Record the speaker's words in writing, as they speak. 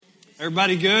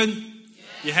Everybody good?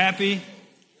 You happy?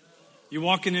 You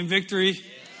walking in victory?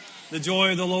 The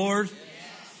joy of the Lord?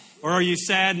 Or are you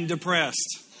sad and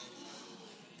depressed?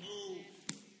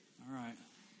 All right.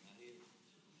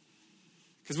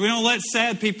 Because we don't let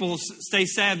sad people stay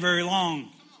sad very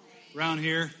long around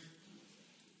here.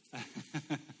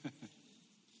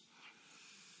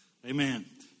 Amen.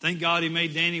 Thank God he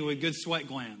made Danny with good sweat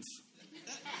glands.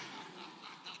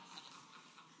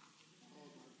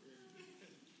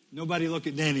 Nobody look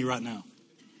at Danny right now.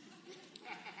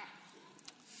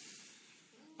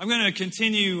 I'm going to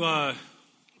continue a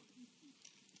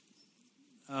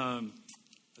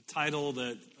title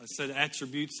that I said,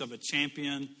 Attributes of a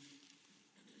Champion.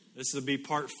 This will be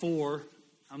part 4.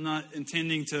 I'm not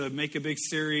intending to make a big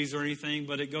series or anything,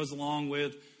 but it goes along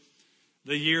with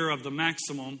the year of the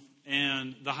maximum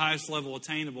and the highest level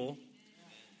attainable.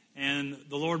 And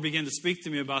the Lord began to speak to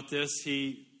me about this.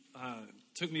 He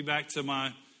took me back to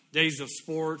my days of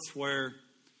sports, where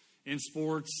in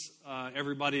sports,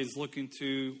 everybody is looking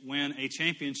to win a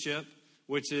championship,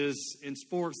 which is, in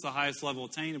sports, the highest level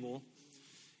attainable.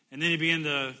 And then he began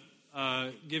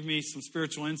to give me some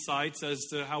spiritual insights as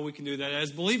to how we can do that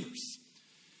as believers.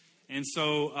 And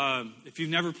so if you've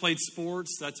never played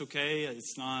sports, that's okay.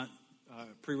 It's not a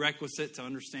prerequisite to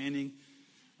understanding.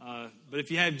 But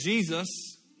if you have Jesus,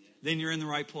 then you're in the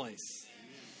right place.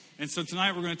 And so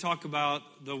tonight we're going to talk about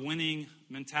the winning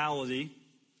mentality.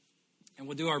 And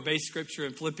we'll do our base scripture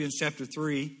in Philippians chapter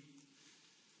 3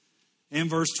 and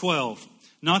verse 12.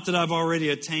 Not that I've already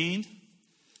attained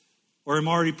or am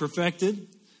already perfected,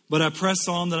 but I press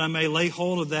on that I may lay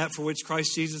hold of that for which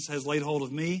Christ Jesus has laid hold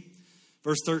of me.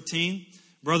 Verse 13.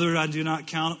 Brother, I do not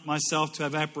count myself to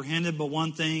have apprehended, but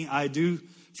one thing I do,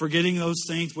 forgetting those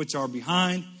things which are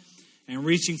behind and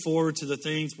reaching forward to the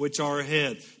things which are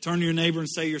ahead. Turn to your neighbor and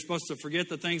say, you're supposed to forget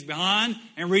the things behind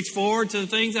and reach forward to the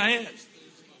things ahead.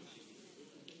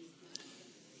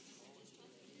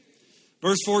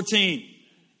 Verse 14.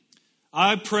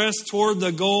 I press toward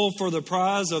the goal for the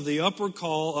prize of the upward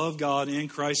call of God in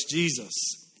Christ Jesus.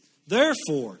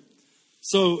 Therefore,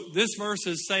 so this verse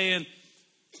is saying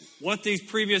what these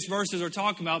previous verses are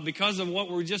talking about. Because of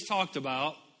what we just talked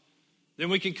about, then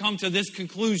we can come to this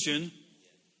conclusion.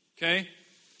 Okay?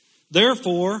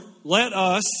 Therefore, let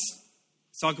us,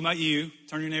 it's talking about you.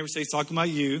 Turn to your neighbor and say, it's talking about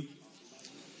you.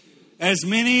 As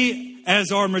many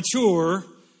as are mature,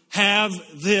 have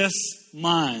this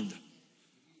mind,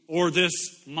 or this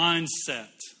mindset.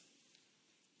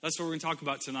 That's what we're going to talk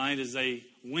about tonight, is a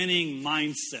winning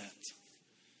mindset.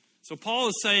 So Paul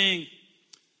is saying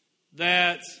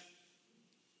that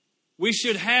we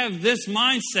should have this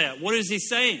mindset. What is he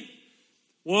saying?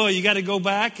 Well, you got to go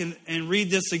back and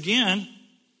read this again.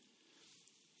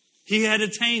 He had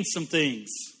attained some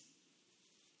things.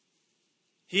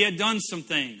 He had done some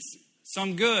things,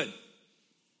 some good.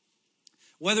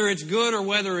 Whether it's good or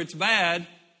whether it's bad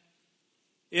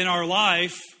in our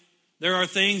life, there are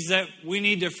things that we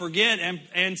need to forget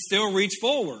and still reach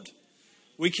forward.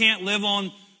 We can't live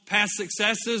on past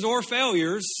successes or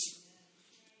failures.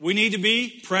 We need to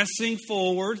be pressing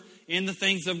forward in the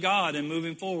things of God and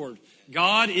moving forward.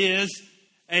 God is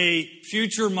a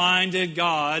future-minded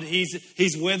God.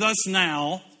 He's with us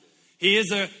now. He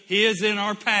is in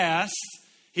our past.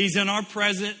 He's in our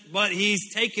present, but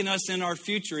He's taking us in our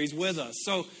future. He's with us.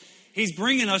 So He's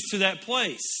bringing us to that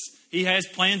place. He has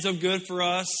plans of good for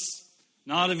us,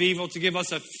 not of evil, to give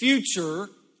us a future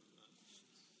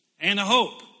and a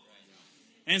hope.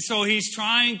 And so He's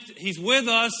with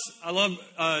us. I love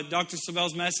Dr.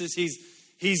 Savell's message.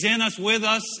 He's in us, with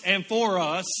us, and for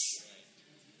us.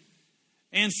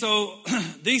 And so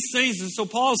these things, and so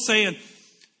Paul's saying,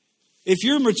 if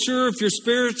you're mature, if you're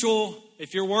spiritual,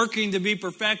 if you're working to be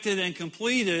perfected and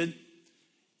completed,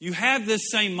 you have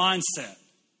this same mindset.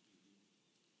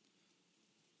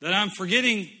 That I'm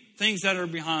forgetting things that are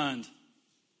behind.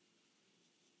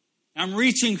 I'm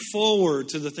reaching forward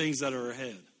to the things that are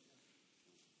ahead.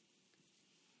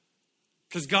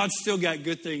 Because God's still got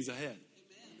good things ahead.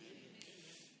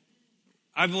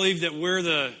 I believe that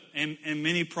we're and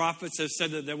many prophets have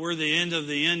said that we're the end of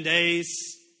the end days,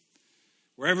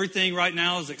 where everything right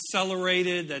now is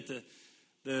accelerated, that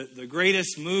the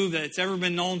greatest move that's ever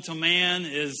been known to man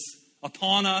is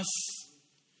upon us,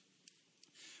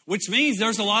 which means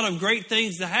there's a lot of great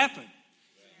things to happen.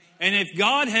 And if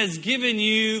God has given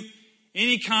you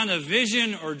any kind of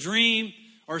vision or dream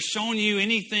or shown you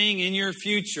anything in your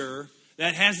future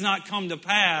that has not come to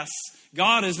pass,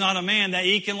 God is not a man that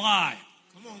He can lie.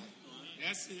 Come on.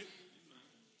 That's it.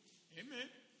 Amen.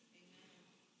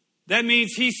 That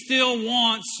means He still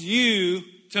wants you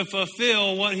to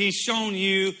fulfill what He's shown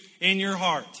you in your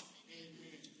heart.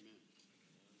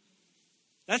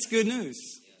 That's good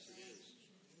news.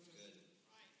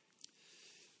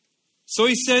 So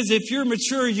he says, if you're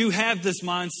mature, you have this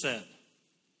mindset.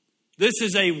 This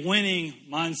is a winning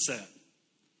mindset.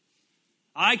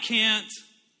 I can't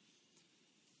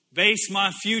base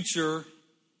my future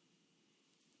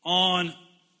on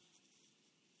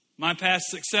my past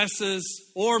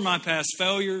successes or my past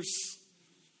failures.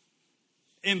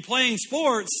 In playing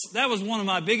sports, that was one of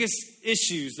my biggest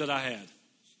issues that I had,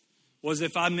 was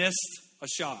if I missed a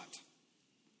shot.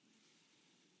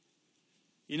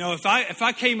 You know, if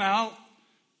I came out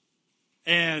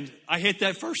and I hit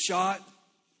that first shot,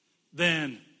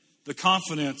 then the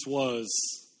confidence was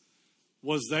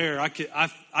there. I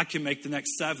could make the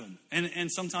next 7.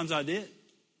 And sometimes I did.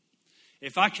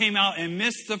 If I came out and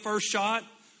missed the first shot,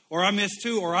 or I missed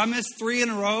 2, or I missed 3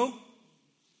 in a row,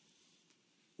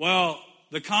 well,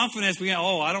 the confidence began,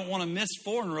 I don't want to miss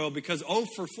 4 in a row because 0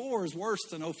 for 4 is worse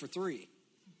than 0 for 3.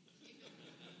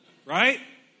 Right?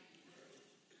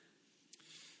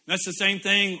 That's the same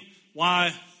thing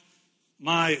why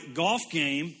my golf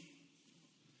game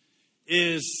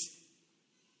is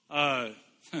better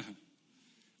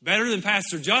than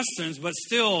Pastor Justin's, but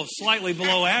still slightly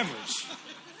below average.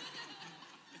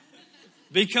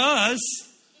 Because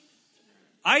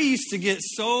I used to get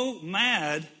so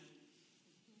mad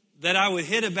that I would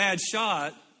hit a bad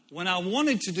shot when I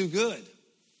wanted to do good.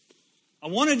 I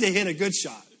wanted to hit a good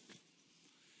shot.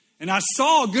 And I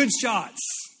saw good shots.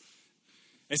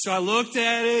 And so I looked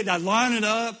at it, I'd line it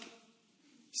up,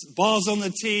 ball's on the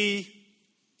tee,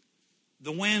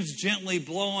 the wind's gently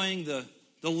blowing, the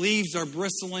leaves are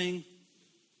bristling,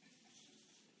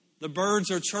 the birds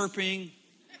are chirping,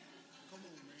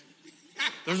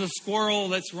 there's a squirrel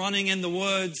that's running in the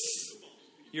woods,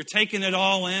 you're taking it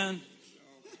all in.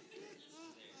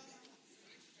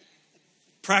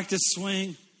 Practice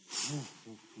swing,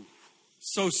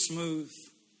 so smooth.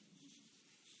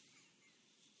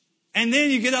 And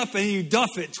then you get up and you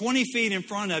duff it 20 feet in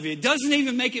front of you. It doesn't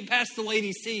even make it past the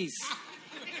ladies' tees.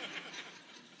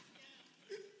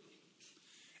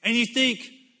 And you think,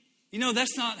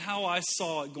 that's not how I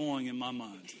saw it going in my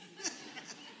mind.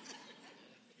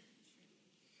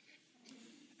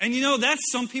 And that's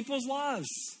some people's lives.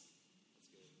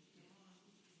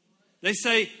 They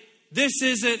say, this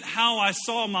isn't how I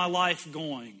saw my life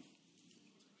going.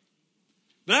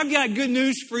 But I've got good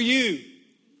news for you.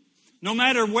 No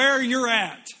matter where you're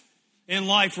at in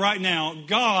life right now,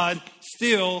 God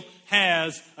still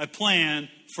has a plan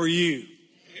for you.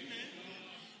 Amen.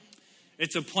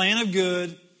 It's a plan of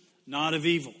good, not of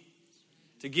evil.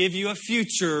 To give you a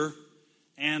future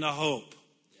and a hope.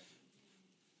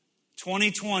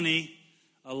 2020,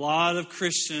 a lot of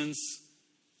Christians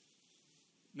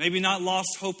maybe not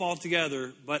lost hope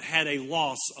altogether, but had a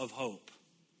loss of hope.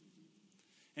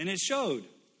 And it showed.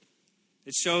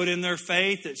 It showed in their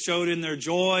faith. It showed in their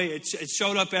joy. It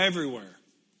showed up everywhere.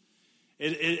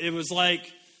 It was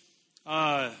like,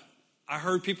 I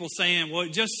heard people saying, well,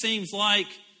 it just seems like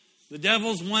the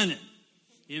devil's winning.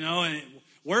 And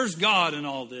where's God in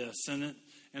all this? And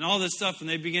all this stuff. And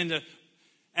they begin to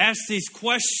ask these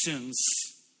questions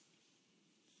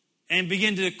and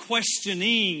begin to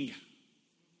questioning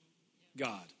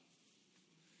God.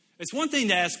 It's one thing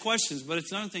to ask questions, but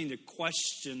it's another thing to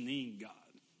questioning God.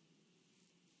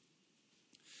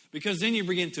 Because then you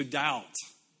begin to doubt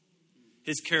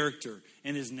His character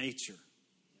and His nature.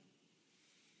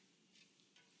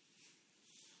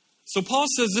 So Paul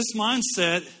says this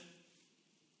mindset,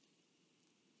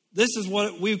 this is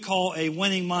what we call a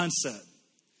winning mindset,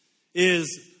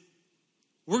 is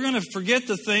we're going to forget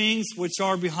the things which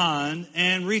are behind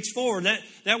and reach forward.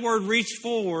 That word reach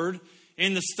forward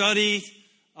in the study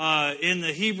in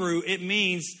the Hebrew, it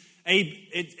means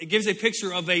it gives a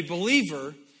picture of a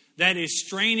believer that is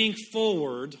straining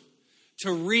forward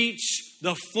to reach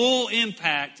the full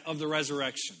impact of the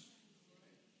resurrection.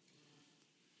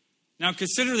 Now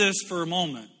consider this for a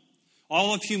moment.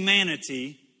 All of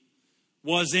humanity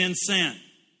was in sin.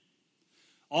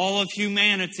 All of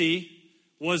humanity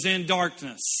was in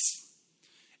darkness.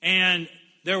 And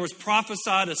there was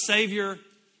prophesied a Savior.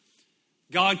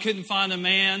 God couldn't find a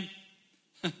man.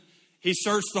 He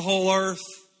searched the whole earth.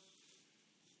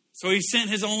 So He sent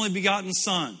His only begotten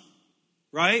Son.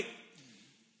 Right?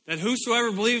 That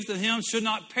whosoever believeth in Him should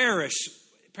not perish.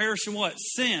 Perish in what?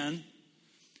 Sin.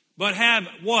 But have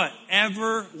what?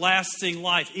 Everlasting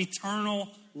life. Eternal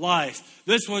life.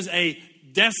 This was a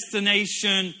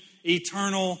destination,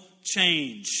 eternal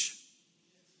change.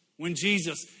 When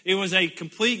Jesus, it was a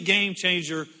complete game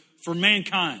changer for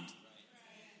mankind.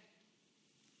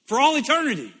 For all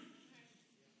eternity.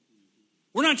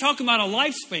 We're not talking about a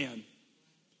lifespan.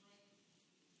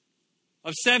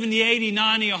 of 70, 80,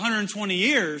 90, 120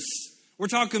 years. We're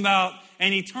talking about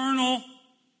an eternal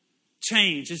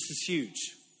change. This is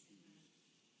huge.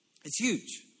 It's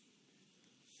huge.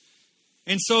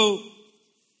 And so,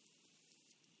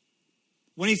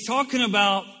 when he's talking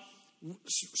about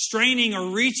straining or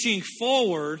reaching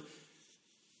forward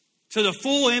to the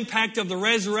full impact of the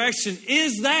resurrection,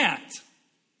 is that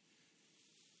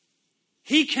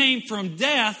he came from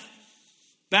death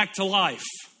back to life.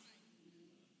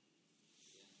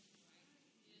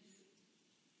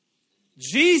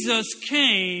 Jesus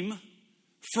came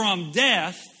from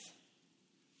death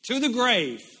to the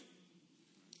grave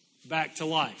back to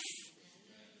life.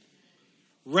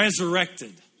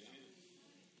 Resurrected.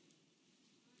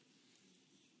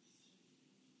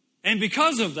 And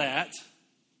because of that,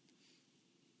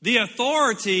 the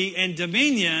authority and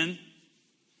dominion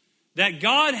that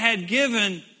God had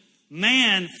given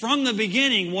man from the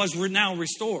beginning was now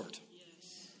restored.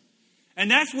 And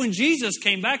that's when Jesus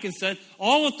came back and said,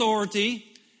 all authority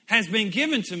has been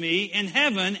given to me in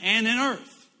heaven and in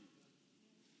earth.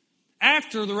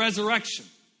 After the resurrection.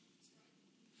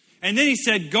 And then he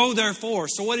said, go therefore.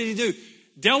 So what did he do?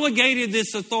 Delegated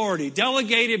this authority.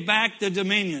 Delegated back the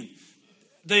dominion.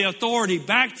 The authority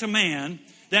back to man.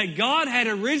 That God had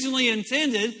originally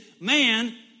intended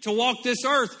man to walk this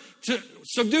earth. To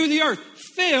subdue the earth.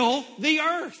 Fill the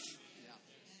earth.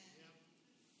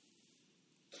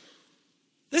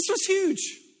 This was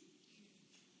huge.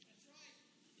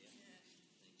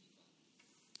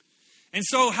 And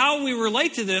so how we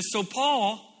relate to this, so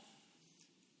Paul,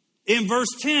 in verse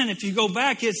 10, if you go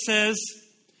back, it says,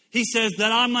 he says,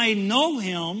 that I may know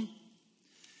him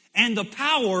and the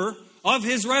power of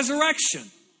his resurrection.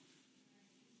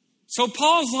 So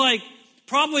Paul's like,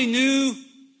 probably knew,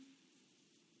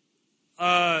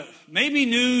 had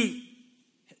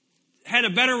a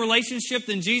better relationship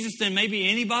than Jesus than maybe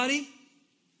anybody.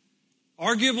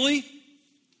 Arguably.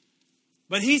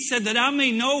 But he said that I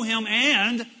may know him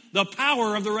and the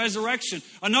power of the resurrection.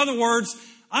 In other words,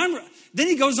 then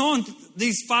he goes on,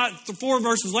 these 4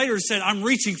 verses later, he said, I'm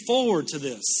reaching forward to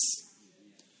this.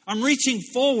 I'm reaching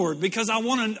forward because I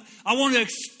want to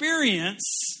experience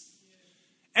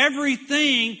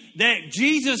everything that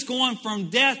Jesus going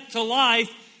from death to life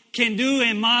can do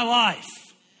in my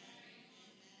life.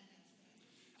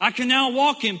 I can now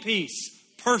walk in peace,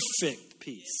 perfect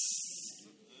peace.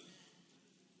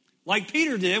 Like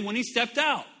Peter did when he stepped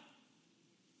out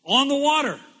on the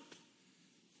water.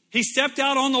 He stepped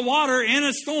out on the water in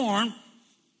a storm,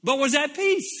 but was at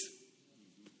peace.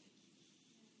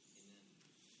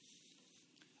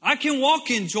 I can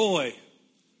walk in joy,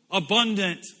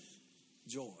 abundant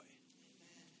joy.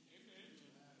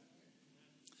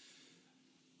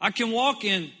 I can walk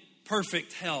in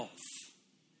perfect health.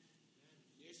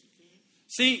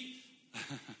 See,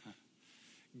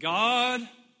 God's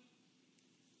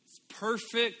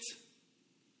perfect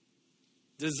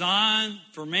design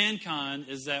for mankind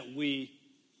is that we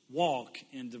walk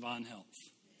in divine health.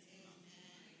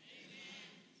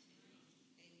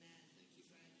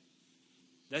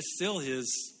 That's still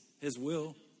His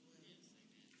will.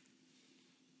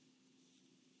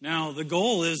 Now, the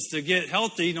goal is to get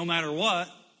healthy no matter what,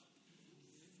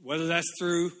 whether that's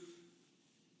through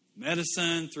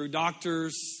medicine, through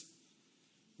doctors.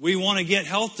 We want to get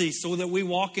healthy so that we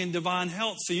walk in divine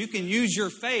health. So you can use your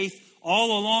faith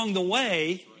all along the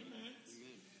way.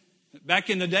 Back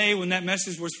in the day when that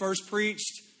message was first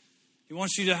preached, He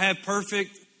wants you to have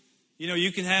perfect,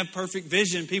 you can have perfect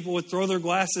vision. People would throw their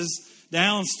glasses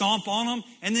down, stomp on them,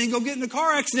 and then go get in a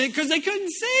car accident because they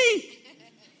couldn't see.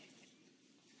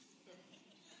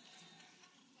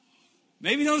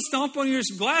 Maybe don't stomp on your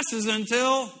glasses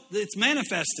until it's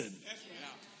manifested.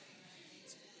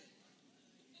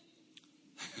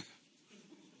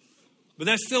 But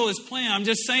that's still His plan. I'm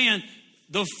just saying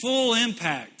the full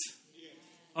impact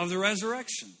of the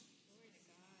resurrection.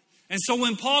 And so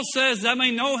when Paul says, that I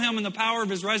may know Him in the power of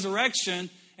His resurrection,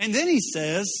 and then he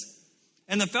says,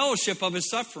 and the fellowship of His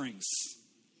sufferings.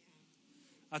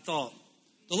 I thought,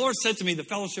 the Lord said to me, the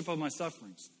fellowship of my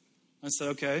sufferings. I said,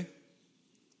 okay.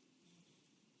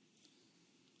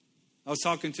 I was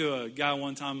talking to a guy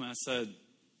one time, and I said,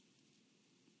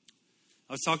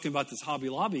 I was talking about this Hobby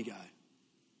Lobby guy,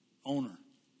 owner,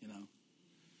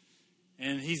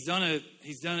 and he's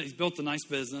built a nice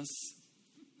business.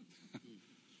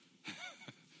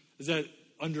 Is that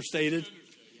understated?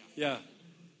 Yeah.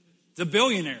 The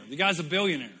billionaire. The guy's a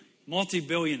billionaire,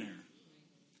 multi-billionaire.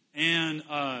 And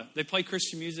they play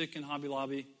Christian music in Hobby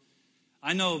Lobby.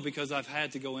 I know because I've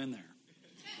had to go in there.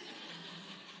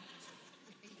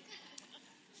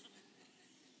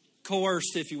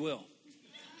 Coerced, if you will.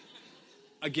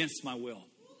 against my will.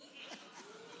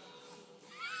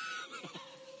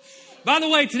 By the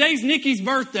way, today's Nikki's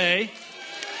birthday.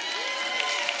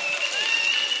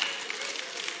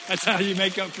 That's how you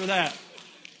make up for that.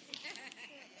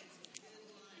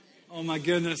 Oh my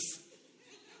goodness.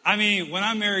 I mean, when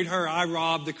I married her, I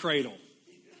robbed the cradle.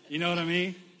 You know what I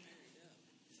mean?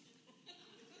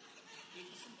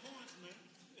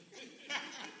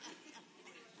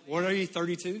 What are you,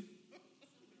 32? Okay.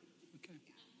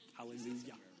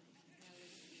 Hallelujah.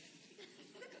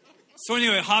 So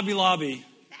anyway, Hobby Lobby.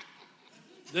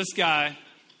 This guy,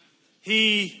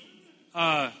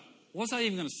 what was I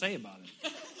even going to say about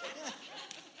it?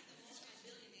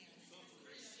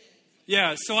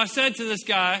 Yeah, so I said to this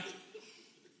guy, and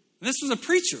this was a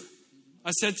preacher.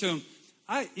 I said to him,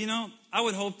 I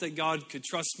would hope that God could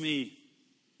trust me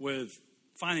with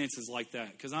finances like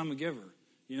that because I'm a giver,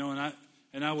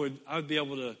 and I would be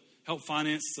able to help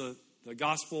finance the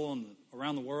gospel and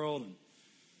around the world,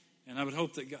 and I would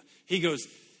hope that God. He goes,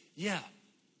 yeah,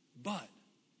 but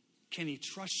can He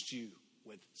trust you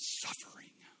with suffering?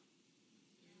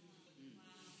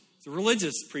 It's a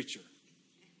religious preacher.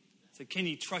 So can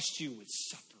He trust you with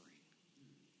suffering?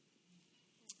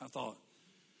 I thought,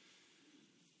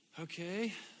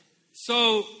 okay.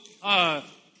 So I'm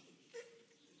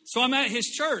at his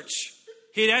church.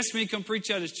 He had asked me to come preach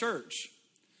at his church.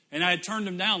 And I had turned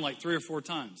him down like 3 or 4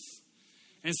 times.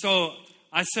 And so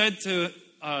I said to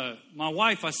my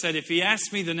wife, I said, if he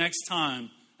asks me the next time,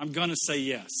 I'm going to say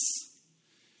yes.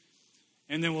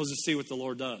 And then we'll just see what the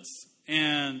Lord does.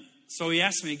 And so he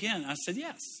asked me again. I said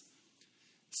yes.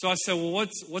 So I said, well,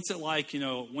 what's it like,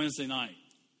 Wednesday night?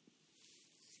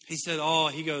 He said,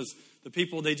 he goes, the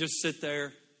people, they just sit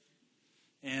there.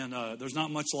 And there's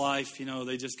not much life,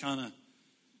 they just kind of,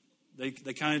 they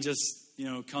kind of just,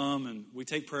 come and we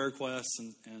take prayer requests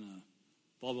and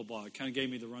blah, blah, blah. It kind of gave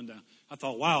me the rundown. I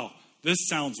thought, wow, this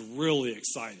sounds really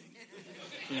exciting.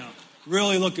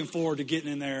 Really looking forward to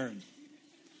getting in there. And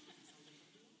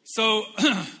so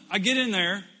I get in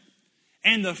there,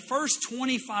 and the first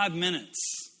 25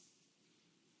 minutes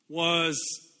was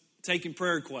taking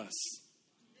prayer requests.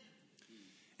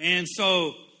 And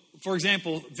so, for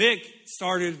example, Vic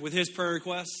started with his prayer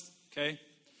request, okay?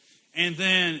 And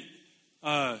then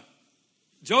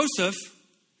Joseph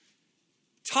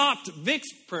topped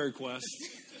Vic's prayer request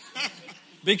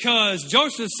because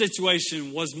Joseph's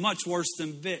situation was much worse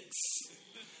than Vic's.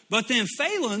 But then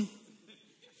Phelan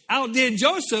outdid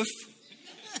Joseph.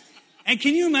 And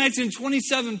can you imagine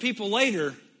 27 people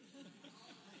later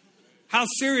how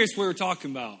serious we were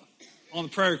talking about on the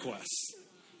prayer requests?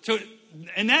 So,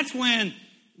 and that's when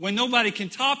nobody can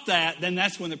top that, then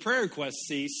that's when the prayer requests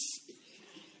cease.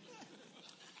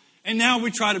 And now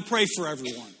we try to pray for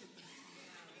everyone.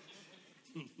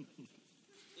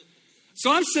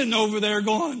 So I'm sitting over there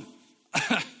going,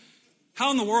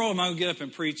 how in the world am I going to get up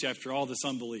and preach after all this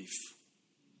unbelief?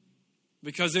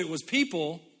 Because it was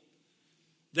people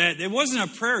that, it wasn't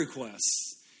a prayer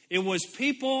request. It was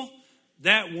people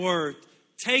that were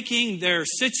taking their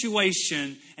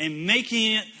situation and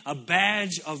making it a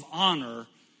badge of honor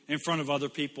in front of other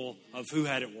people of who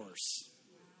had it worse.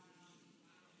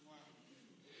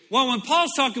 Well, when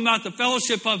Paul's talking about the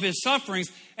fellowship of his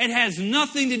sufferings, it has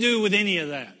nothing to do with any of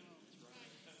that.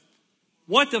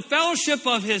 What the fellowship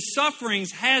of his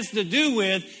sufferings has to do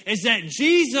with is that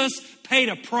Jesus paid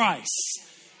a price.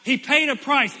 He paid a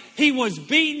price. He was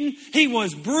beaten. He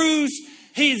was bruised.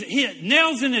 He had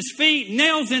nails in his feet,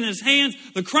 nails in his hands,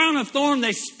 the crown of thorn.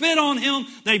 They spit on him.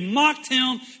 They mocked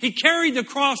him. He carried the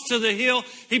cross to the hill.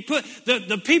 He put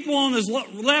the people on his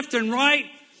left and right.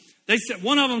 They said,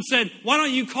 one of them said, why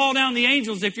don't you call down the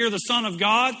angels if you're the Son of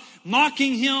God?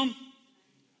 Mocking him.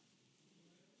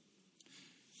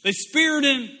 They speared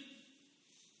him.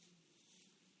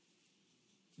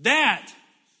 That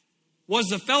was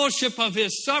the fellowship of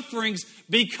his sufferings,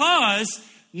 because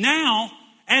now,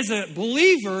 as a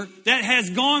believer that has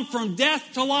gone from death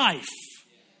to life,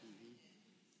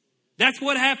 that's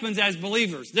what happens as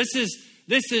believers. This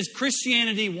is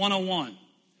Christianity 101.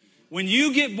 When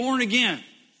you get born again,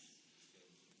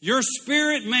 your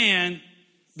spirit man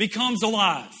becomes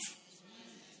alive.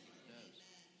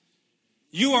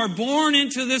 You are born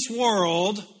into this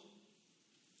world.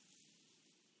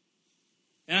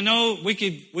 And I know we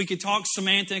could talk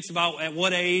semantics about at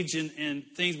what age and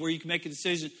things where you can make a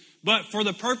decision. But for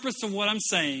the purpose of what I'm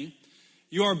saying,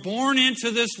 you are born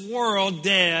into this world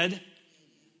dead,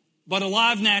 but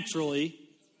alive naturally.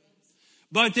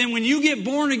 But then when you get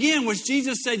born again, which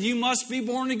Jesus said you must be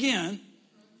born again,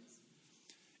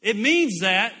 it means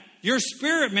that your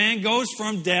spirit man goes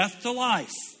from death to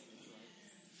life.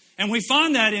 And we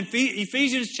find that in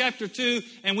Ephesians chapter 2.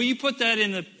 And will you put that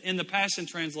in the Passion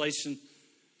Translation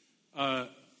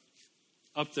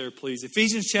up there, please?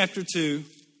 Ephesians chapter 2.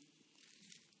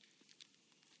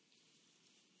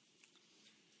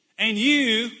 And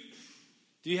you,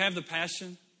 do you have the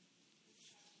Passion?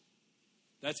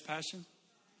 That's Passion?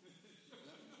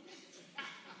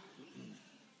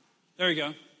 There you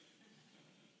go.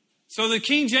 So the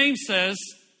King James says,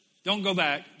 don't go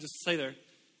back, just stay there.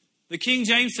 The King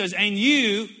James says, and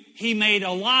you he made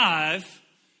alive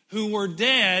who were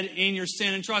dead in your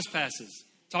sin and trespasses.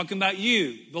 Talking about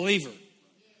you, believer.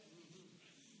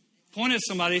 Point at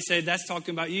somebody and say, that's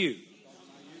talking about you.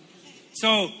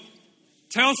 So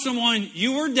tell someone,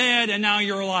 you were dead and now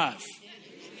you're alive.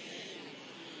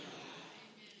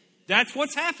 That's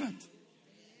what's happened.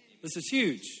 This is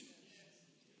huge.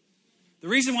 The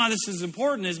reason why this is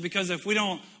important is because if we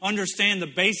don't understand the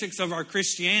basics of our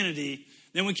Christianity,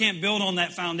 then we can't build on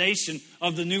that foundation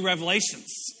of the new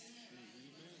revelations.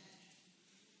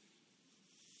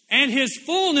 And His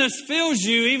fullness fills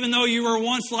you even though you were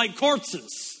once like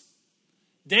corpses,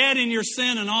 dead in your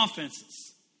sin and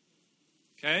offenses.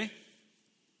 Okay?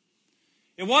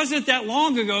 It wasn't that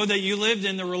long ago that you lived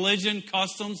in the religion,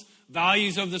 customs,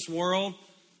 values of this world,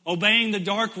 obeying the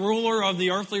dark ruler of the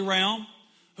earthly realm,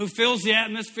 who fills the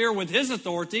atmosphere with his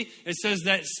authority. It says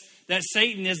that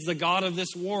Satan is the god of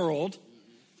this world.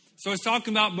 So it's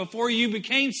talking about before you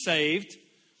became saved,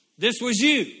 this was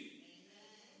you.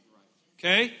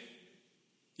 Okay?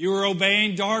 You were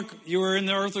obeying dark, you were in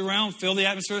the earthly realm, fill the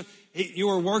atmosphere. You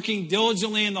were working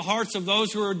diligently in the hearts of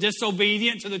those who are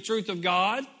disobedient to the truth of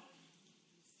God.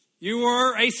 You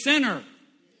were a sinner.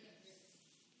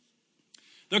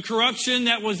 The corruption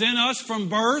that was in us from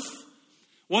birth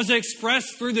was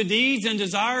expressed through the deeds and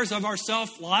desires of our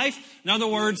self-life. In other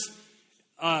words,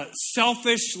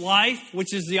 selfish life,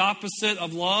 which is the opposite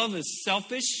of love, is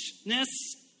selfishness.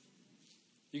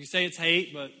 You can say it's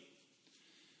hate, but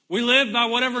we live by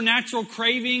whatever natural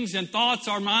cravings and thoughts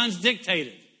our minds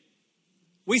dictated.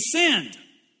 We sinned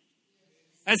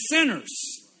as sinners.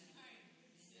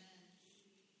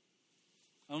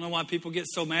 I don't know why people get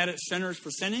so mad at sinners for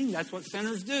sinning. That's what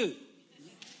sinners do.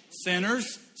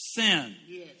 Sinners sin.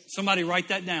 Somebody write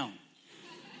that down.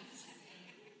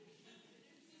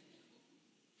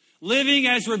 Living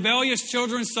as rebellious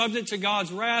children subject to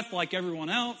God's wrath like everyone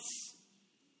else.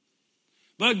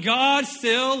 But God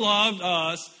still loved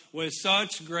us with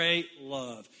such great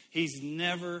love. He's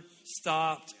never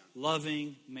stopped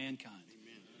loving mankind.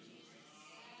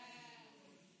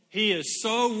 He is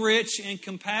so rich in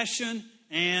compassion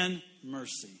and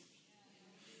mercy.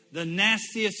 The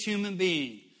nastiest human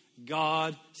being,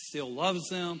 God still loves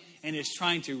them and is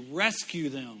trying to rescue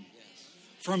them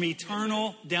from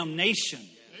eternal damnation.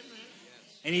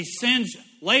 And He sends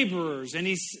laborers and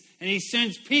he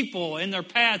sends people in their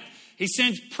path. He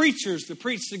sends preachers to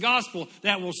preach the gospel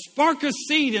that will spark a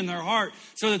seed in their heart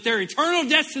so that their eternal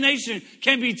destination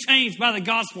can be changed by the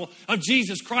gospel of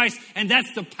Jesus Christ. And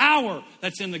that's the power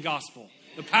that's in the gospel.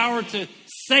 The power to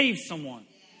save someone.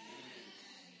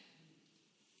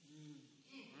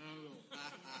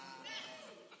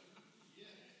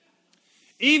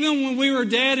 Even when we were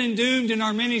dead and doomed in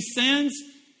our many sins,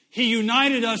 He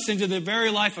united us into the very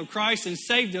life of Christ and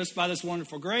saved us by this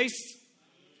wonderful grace.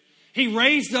 He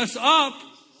raised us up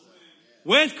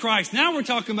with Christ. Now we're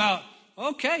talking about,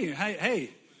 okay,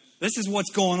 hey, this is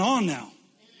what's going on now.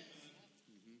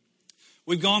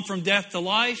 We've gone from death to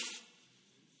life.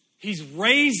 He's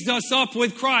raised us up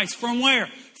with Christ. From where?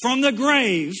 From the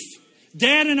grave,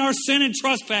 dead in our sin and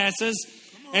trespasses,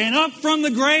 and up from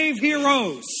the grave He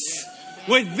rose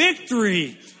with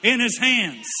victory in His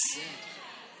hands.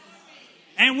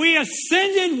 And we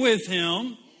ascended with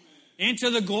Him into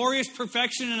the glorious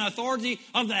perfection and authority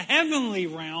of the heavenly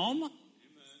realm.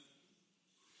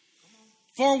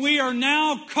 For we are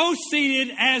now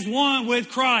co-seated as one with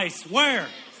Christ. Where?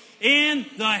 In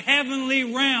the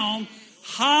heavenly realm,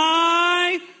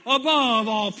 high above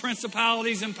all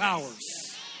principalities and powers.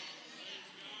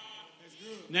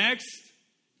 Next.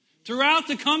 Throughout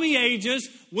the coming ages,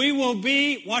 we will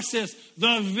be, watch this,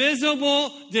 the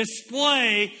visible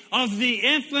display of the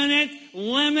infinite,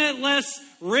 limitless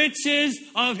riches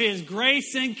of His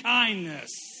grace and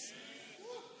kindness.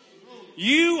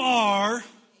 You are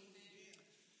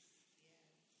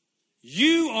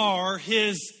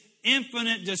His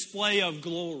infinite display of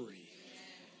glory.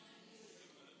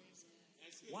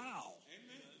 Wow.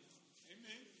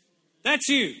 That's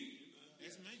you.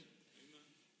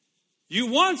 You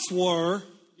once were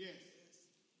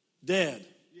dead,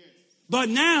 but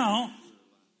now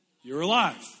you're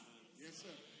alive.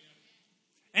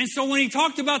 And so when he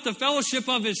talked about the fellowship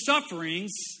of his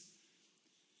sufferings,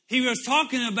 he was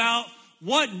talking about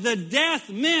what the death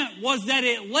meant was that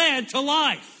it led to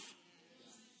life.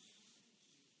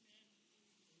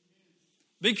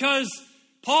 Because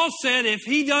Paul said if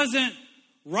he doesn't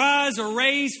rise or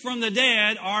raise from the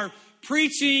dead, our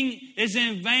preaching is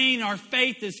in vain, our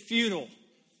faith is futile.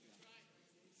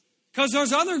 Because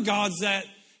there's other gods that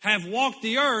have walked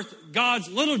the earth, God's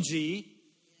little g,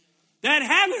 that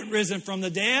haven't risen from the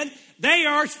dead. They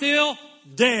are still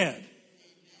dead.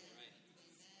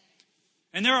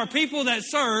 And there are people that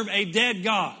serve a dead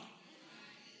God.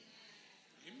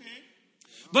 Amen.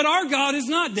 But our God is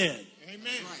not dead.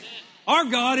 Amen. Our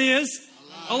God is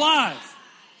alive.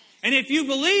 And if you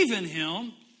believe in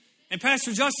Him, and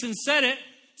Pastor Justin said it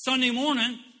Sunday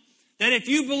morning, that if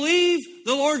you believe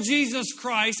the Lord Jesus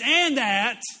Christ and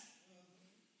that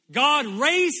God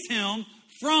raised Him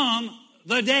from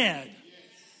the dead.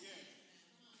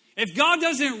 If God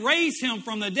doesn't raise Him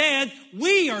from the dead,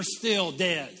 we are still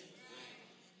dead.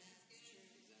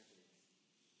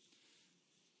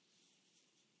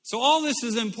 So all this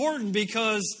is important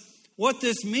because what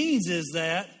this means is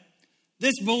that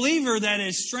this believer that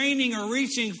is straining or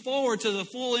reaching forward to the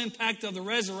full impact of the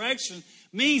resurrection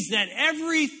means that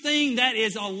everything that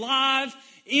is alive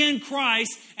in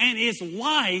Christ and is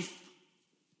life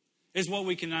is what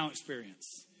we can now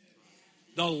experience.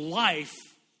 The life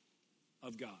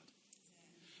of God.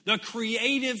 The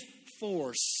creative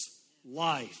force,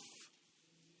 life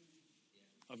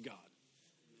of God.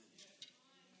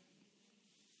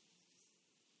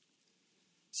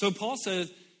 So Paul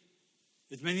says,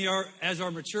 as many as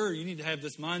are mature, you need to have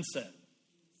this mindset.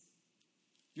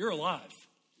 You're alive.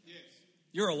 Yes.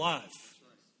 You're alive.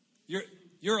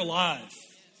 You're alive.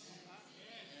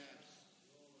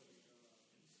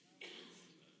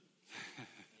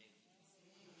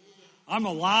 I'm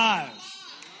alive.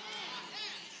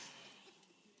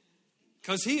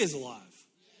 Because He is alive.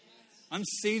 I'm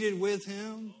seated with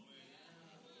Him.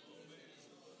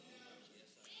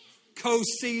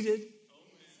 Co-seated.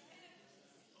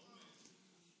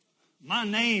 My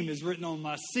name is written on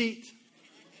my seat.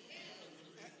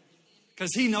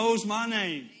 Because He knows my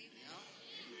name.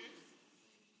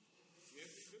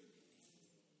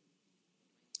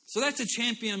 So that's a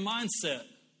champion mindset.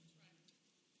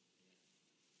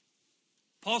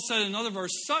 Paul said in another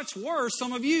verse, such were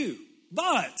some of you,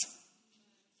 but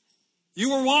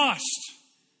you were washed.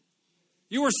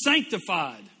 You were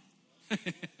sanctified.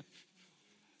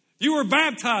 You were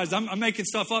baptized. I'm making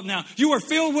stuff up now. You were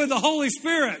filled with the Holy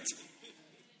Spirit.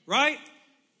 Right?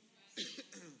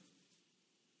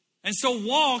 And so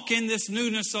walk in this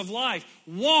newness of life.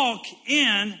 Walk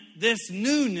in this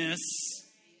newness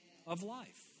of life.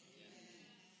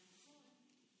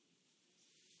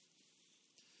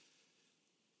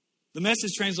 The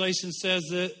Message translation says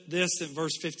this in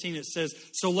verse 15. It says,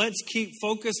 so let's keep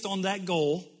focused on that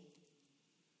goal.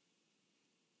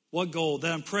 What goal?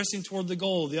 That I'm pressing toward the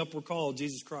goal of the upward call of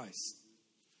Jesus Christ.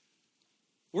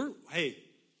 We're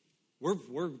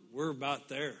about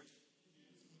there.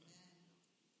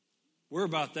 We're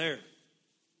about there.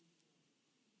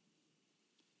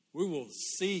 We will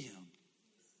see Him.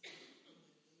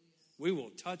 We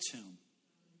will touch Him.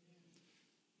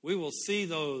 We will see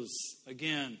those,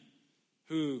 again,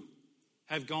 who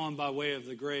have gone by way of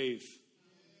the grave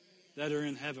that are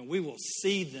in heaven. We will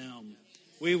see them.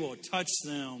 We will touch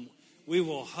them. We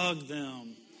will hug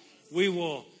them. We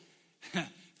will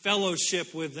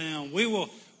fellowship with them. We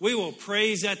will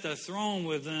praise at the throne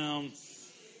with them.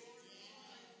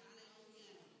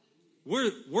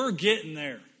 We're getting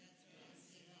there.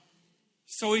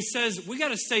 So he says we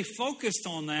got to stay focused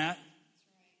on that,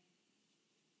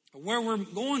 where we're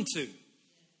going to.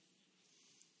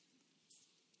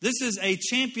 This is a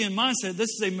champion mindset. This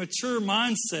is a mature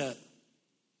mindset.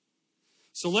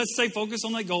 So let's stay focused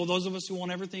on that goal, those of us who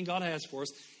want everything God has for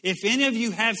us. If any of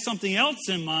you have something else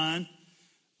in mind,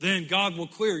 then God will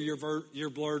clear your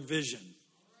blurred vision.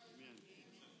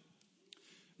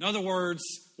 In other words,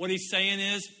 what he's saying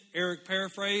is, Eric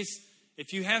paraphrase,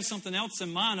 if you have something else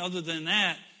in mind other than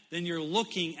that, then you're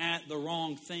looking at the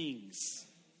wrong things.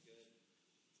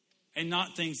 And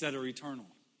not things that are eternal.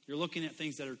 You're looking at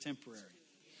things that are temporary.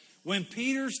 When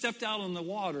Peter stepped out on the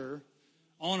water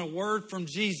on a word from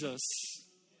Jesus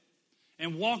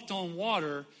and walked on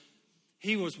water,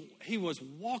 he was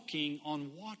walking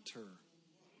on water.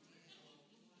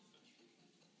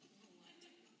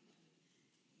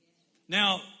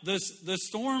 Now, the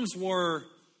storms were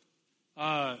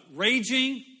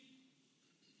raging.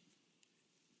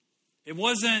 It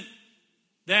wasn't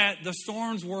that the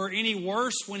storms were any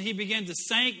worse when he began to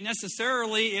sink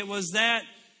necessarily. It was that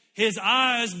his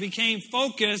eyes became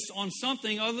focused on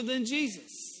something other than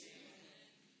Jesus.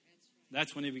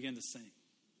 That's when he began to sing.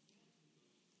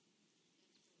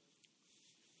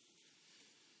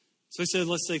 So he said,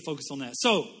 let's stay focused on that.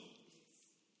 So,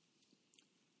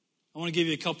 I want to give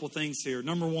you a couple of things here.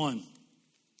 Number one,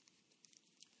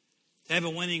 to have a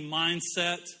winning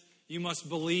mindset, you must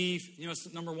believe,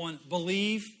 number one,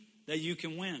 believe that you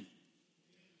can win.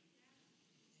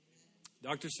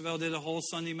 Dr. Savelle did a whole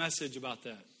Sunday message about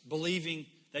that. Believing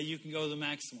that you can go to the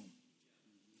maximum.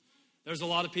 There's a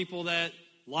lot of people that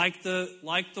like the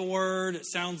word, it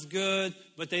sounds good,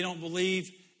 but they don't believe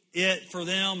it for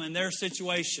them and their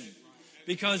situation.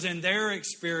 Because in their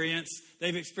experience,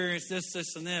 they've experienced this,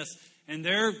 this, and this. And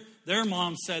their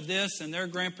mom said this, and their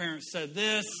grandparents said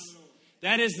this.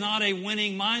 That is not a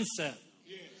winning mindset.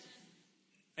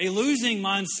 A losing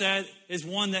mindset is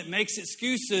one that makes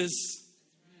excuses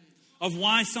of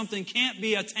why something can't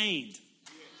be attained.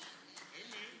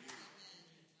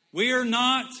 We are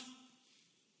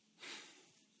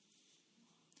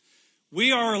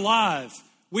alive.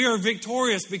 We are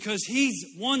victorious because He's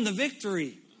won the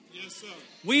victory. Yes, sir.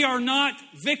 We are not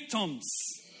victims.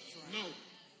 No.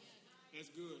 That's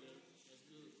good. That's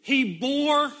good. He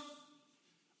bore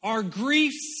our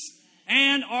griefs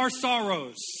and our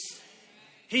sorrows.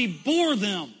 He bore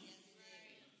them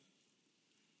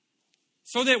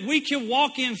so that we can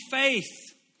walk in faith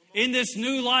in this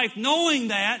new life, knowing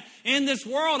that in this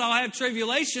world I'll have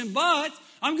tribulation, but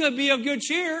I'm going to be of good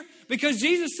cheer because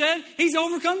Jesus said He's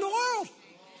overcome the world.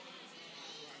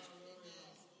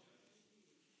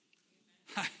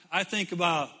 I think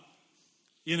about,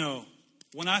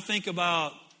 when I think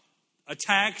about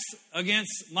attacks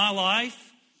against my life,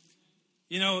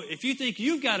 if you think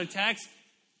you've got attacks,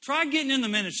 try getting in the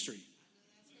ministry.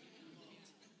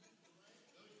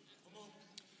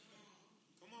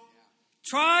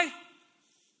 Try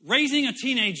raising a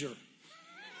teenager.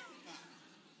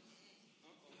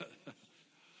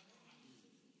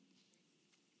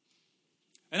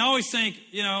 And I always think,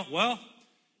 well,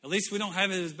 at least we don't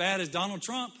have it as bad as Donald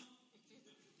Trump.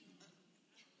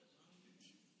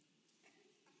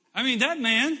 I mean, that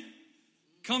man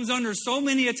comes under so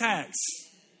many attacks.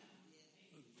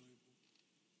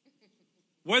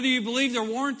 Whether you believe they're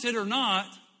warranted or not,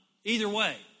 either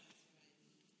way.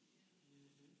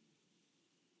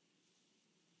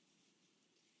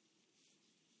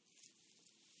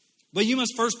 But you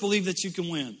must first believe that you can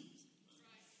win.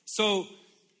 So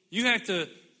you have to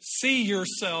see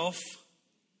yourself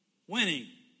winning.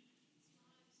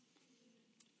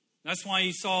 That's why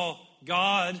you saw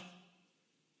God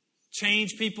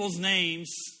change people's names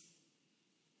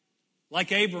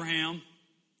like Abraham.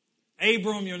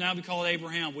 Abram, you'll now be called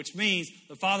Abraham, which means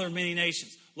the father of many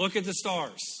nations. Look at the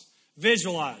stars.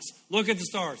 Visualize. Look at the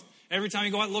stars. Every time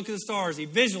you go out and look at the stars, he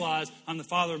visualized, I'm the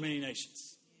father of many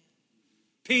nations.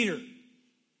 Peter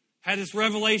had this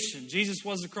revelation. Jesus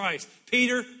was the Christ.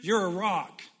 Peter, you're a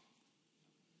rock.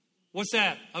 What's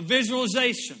that? A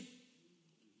visualization.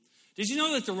 Did you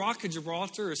know that the Rock of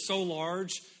Gibraltar is so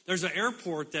large? There's an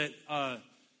airport that I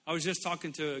was just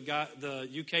talking to a guy, the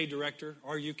UK director,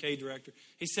 our UK director.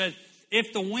 He said,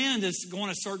 if the wind is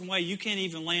going a certain way, you can't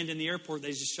even land in the airport. They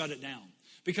just shut it down.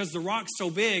 Because the rock's so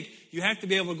big, you have to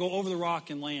be able to go over the rock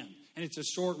and land. And it's a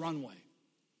short runway.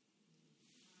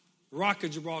 The Rock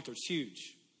of Gibraltar is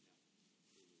huge.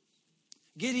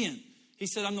 Gideon, he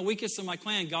said, I'm the weakest of my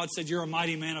clan. God said, you're a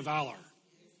mighty man of valor.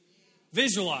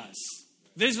 Visualize.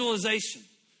 Visualization.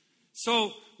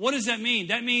 So what does that mean?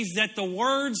 That means that the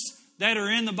words that are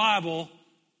in the Bible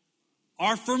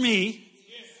are for me.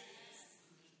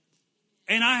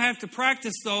 And I have to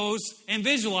practice those and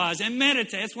visualize and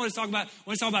meditate. That's what it's talking about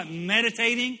when it's talking about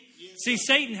meditating. See,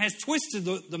 Satan has twisted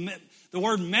the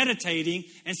word meditating.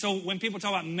 And so when people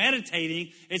talk about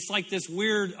meditating, it's like this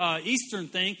weird Eastern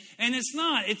thing. And it's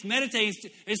not. It's meditating.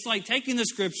 It's like taking the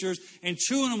scriptures and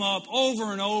chewing them up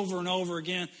over and over and over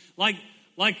again. Like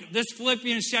this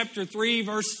Philippians chapter 3,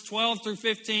 verse 12 through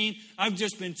 15. I've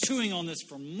just been chewing on this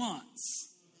for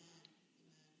months.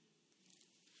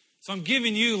 So I'm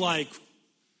giving you like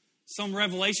some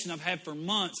revelation I've had for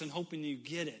months and hoping you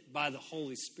get it by the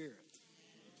Holy Spirit.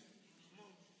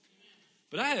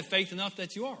 But I have faith enough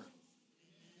that you are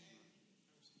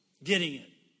getting it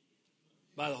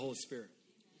by the Holy Spirit.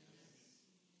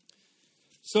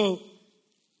 So,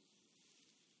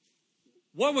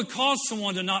 what would cause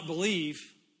someone to not believe?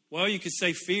 Well, you could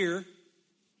say fear,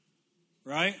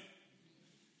 right?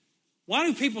 Why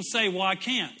do people say, well, I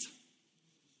can't?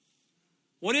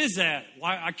 What is that?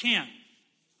 Why I can't?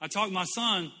 I talked to my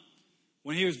son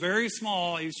when he was very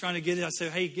small. He was trying to get it. I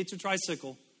said, hey, get your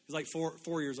tricycle. He's like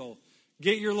four years old.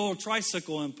 get your little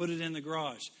tricycle and put it in the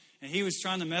garage. And he was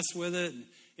trying to mess with it. And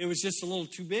it was just a little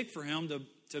too big for him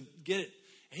to get it.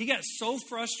 He got so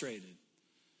frustrated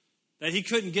that he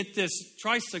couldn't get this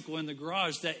tricycle in the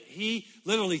garage that he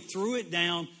literally threw it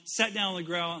down, sat down on the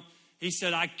ground. He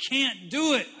said, I can't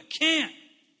do it. I can't.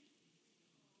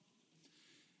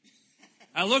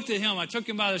 I looked at him. I took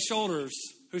him by the shoulders.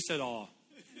 Who said, "Aw"?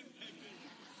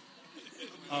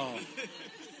 Oh.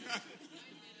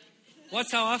 Well,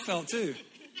 that's how I felt too.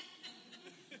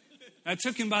 I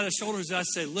took him by the shoulders and I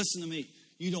said, listen to me.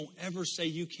 You don't ever say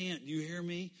you can't. Do you hear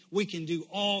me? We can do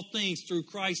all things through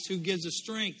Christ who gives us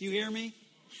strength. Do you hear me?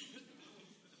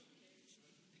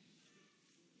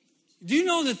 Do you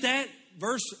know that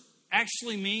verse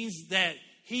actually means that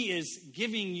he is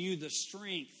giving you the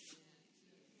strength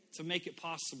to make it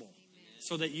possible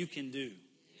so that you can do?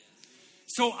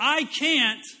 So I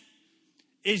can't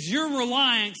is your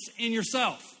reliance in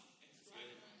yourself.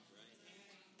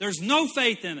 There's no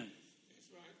faith in it.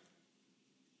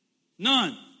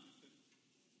 None.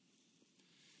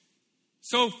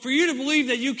 So for you to believe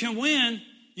that you can win,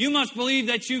 you must believe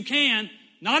that you can,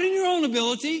 not in your own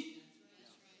ability,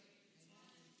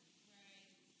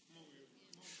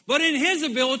 but in his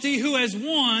ability who has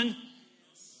won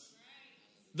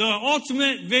the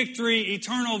ultimate victory,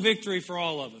 eternal victory for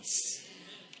all of us.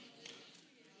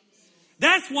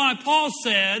 That's why Paul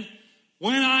said,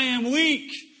 when I am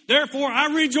weak, therefore I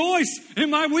rejoice in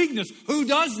my weakness. Who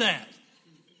does that?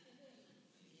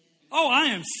 Oh, I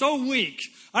am so weak.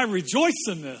 I rejoice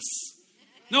in this.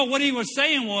 No, what he was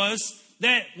saying was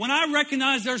that when I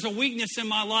recognize there's a weakness in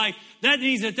my life, that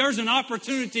means that there's an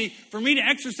opportunity for me to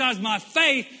exercise my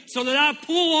faith so that I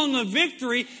pull on the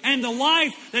victory and the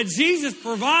life that Jesus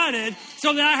provided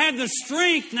so that I have the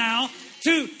strength now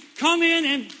to come in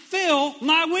and fill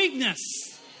my weakness.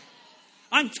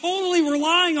 I'm totally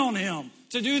relying on him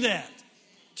to do that,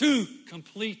 to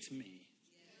complete me.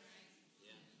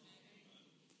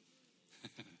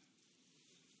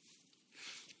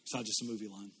 It's not just a movie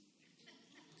line.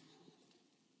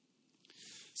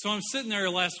 So I'm sitting there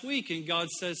last week and God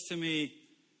says to me,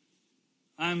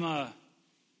 I'm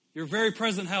your very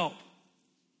present help.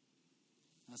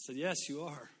 I said, yes, you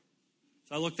are.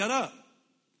 So I looked that up.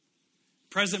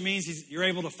 Present means you're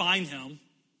able to find him.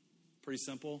 Pretty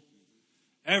simple.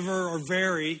 Ever or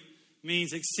very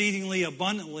means exceedingly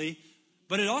abundantly,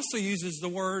 but it also uses the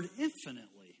word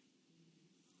infinitely.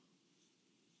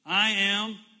 I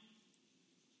am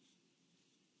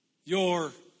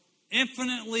your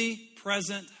infinitely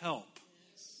present help.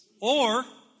 Or,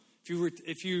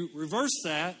 if you reverse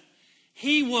that,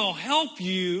 he will help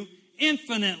you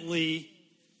infinitely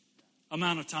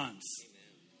amount of times.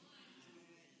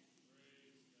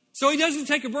 So he doesn't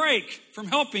take a break from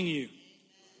helping you.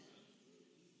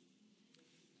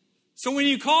 So when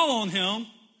you call on him,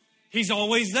 he's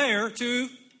always there to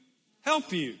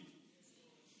help you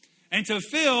and to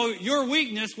fill your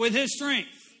weakness with his strength.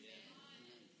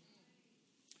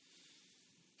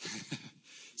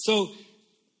 So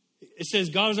it says,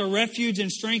 God is our refuge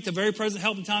and strength, a very present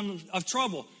help in time of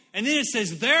trouble. And then it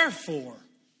says, therefore.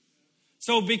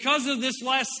 So because of this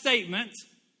last statement,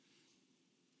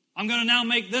 I'm going to now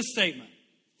make this statement.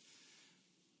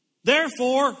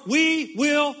 Therefore, we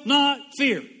will not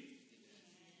fear.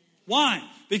 Why?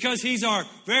 Because he's our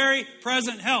very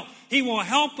present help. He will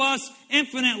help us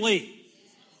infinitely.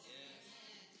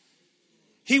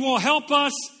 He will help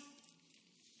us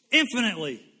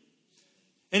infinitely.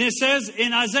 And it says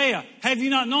in Isaiah, have you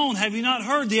not known, have you not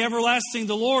heard the everlasting,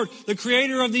 the Lord, the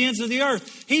creator of the ends of the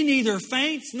earth? He neither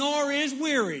faints nor is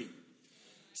weary.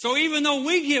 So even though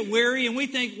we get weary and we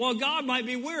think, well, God might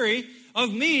be weary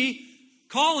of me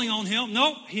calling on him.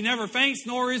 Nope, he never faints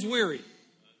nor is weary.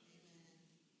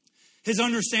 His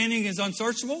understanding is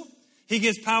unsearchable. He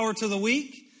gives power to the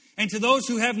weak. And to those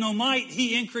who have no might,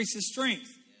 he increases strength.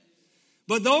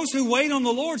 But those who wait on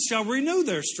the Lord shall renew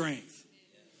their strength.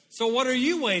 So what are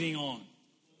you waiting on?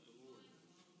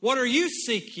 What are you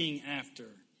seeking after?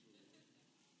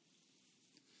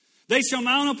 They shall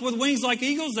mount up with wings like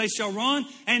eagles. They shall run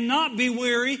and not be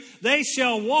weary. They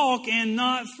shall walk and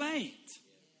not faint.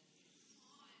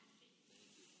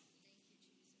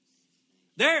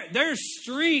 There's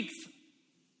strength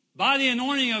by the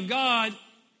anointing of God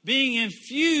being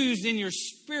infused in your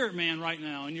spirit, man, right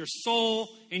now. In your soul,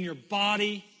 in your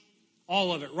body.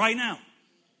 All of it, right now.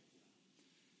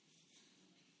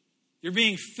 You're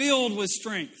being filled with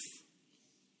strength.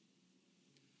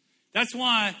 That's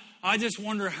why I just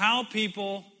wonder how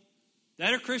people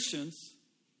that are Christians,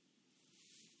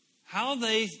 how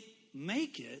they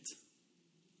make it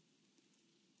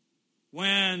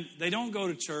when they don't go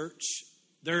to church,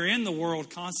 they're in the world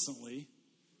constantly,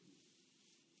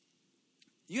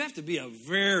 You have to be a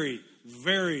very,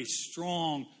 very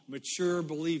strong, mature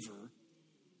believer.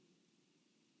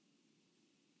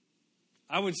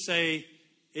 I would say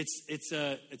it's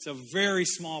a very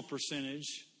small percentage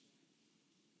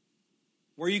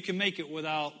where you can make it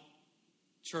without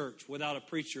church, without a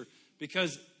preacher,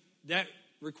 because that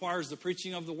requires the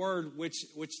preaching of the word, which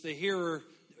the hearer,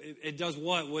 it does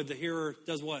what? With the hearer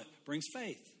does what? Brings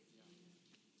faith.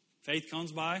 Faith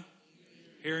comes by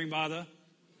hearing by the.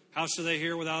 How shall they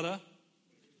hear without a?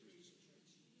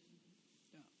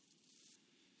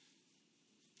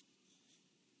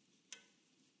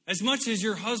 As much as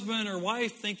your husband or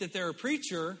wife think that they're a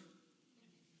preacher,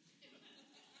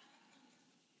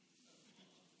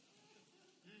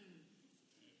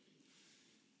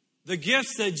 the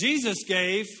gifts that Jesus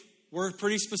gave were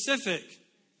pretty specific.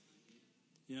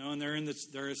 And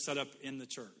they're set up in the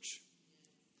church.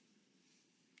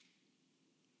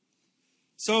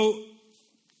 So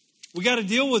we got to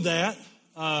deal with that.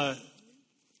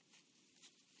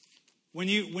 When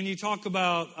you talk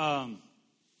about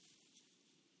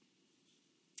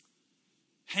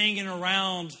hanging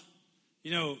around,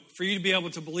 for you to be able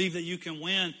to believe that you can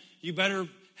win, you better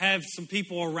have some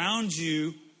people around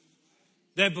you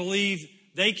that believe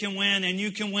they can win and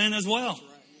you can win as well.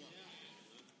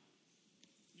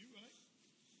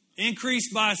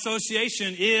 Increase by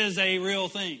association is a real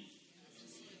thing.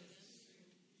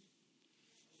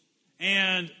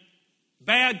 And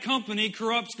bad company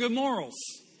corrupts good morals.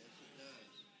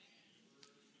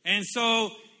 And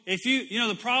so, if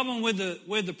the problem with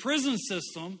the prison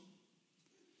system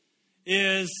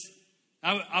is,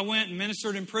 I went and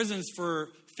ministered in prisons for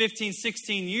 15,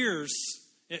 16 years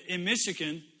in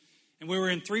Michigan, and we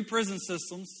were in 3 prison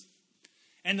systems.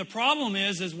 And the problem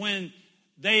is when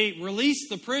they release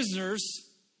the prisoners,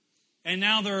 and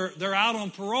now they're out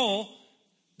on parole,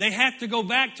 they have to go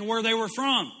back to where they were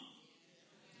from,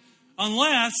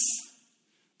 unless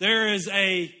there is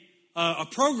a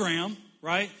program,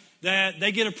 right, that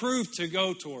they get approved to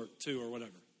go to or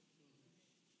whatever.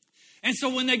 And so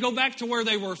when they go back to where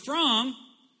they were from,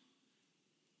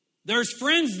 there's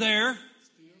friends there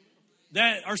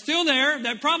that are still there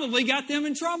that probably got them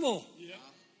in trouble. Yeah.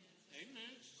 Amen.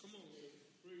 Come on.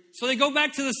 So they go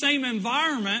back to the same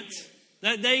environment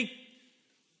that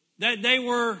they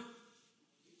were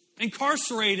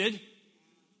incarcerated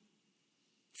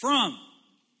from.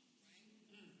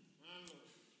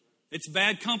 It's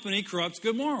bad company corrupts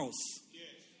good morals.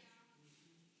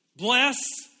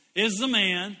 Blessed is the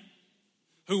man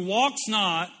who walks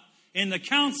not in the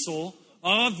counsel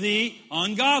of the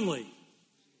ungodly.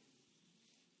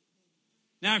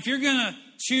 Now, if you're going to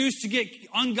choose to get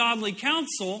ungodly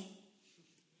counsel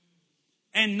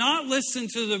and not listen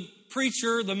to the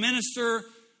preacher, the minister,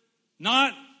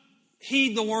 not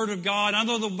heed the word of God, I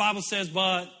know the Bible says,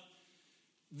 but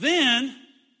then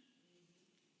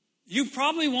you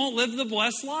probably won't live the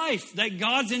blessed life that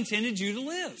God's intended you to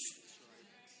live.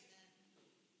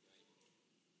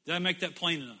 Did I make that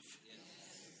plain enough?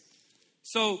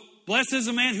 So, blessed is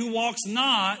a man who walks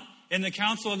not in the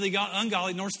counsel of the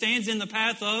ungodly, nor stands in the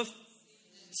path of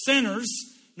sinners,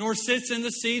 nor sits in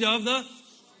the seat of the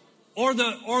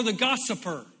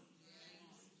gossiper.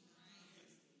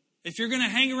 If you're going to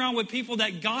hang around with people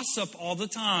that gossip all the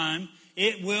time,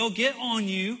 it will get on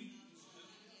you.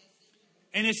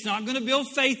 And it's not going to build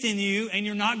faith in you. And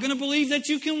you're not going to believe that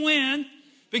you can win.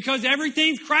 Because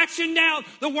everything's crashing down.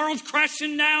 The world's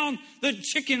crashing down. The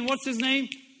chicken, what's his name?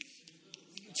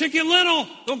 Chicken Little.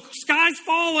 The sky's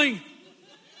falling.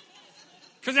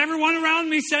 Because everyone around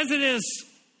me says it is.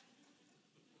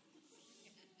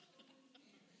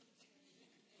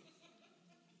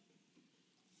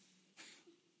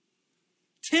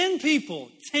 Ten people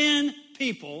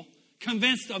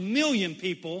convinced 1 million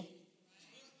people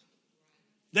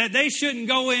that they shouldn't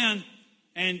go in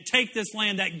and take this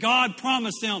land that God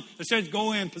promised them. It says,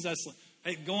 go in and possess the land.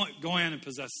 Hey, go in and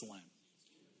possess the land.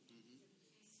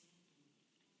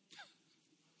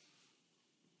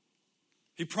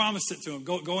 He promised it to him.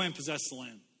 Go in and possess the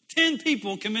land. 10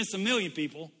 people convinced 1 million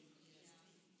people.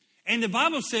 And the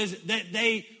Bible says that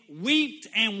they wept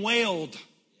and wailed.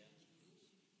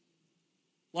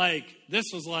 Like, this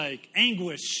was like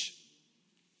anguish.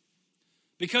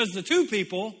 Because the 2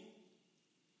 people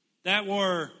that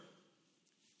were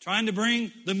trying to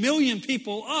bring the 1 million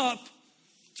people up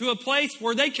to a place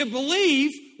where they could believe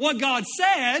what God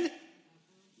said.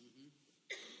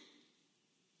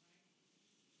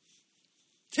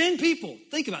 10 people.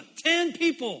 Think about it. 10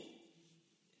 people.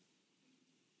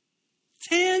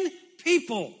 10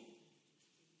 people.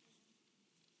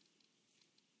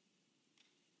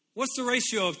 What's the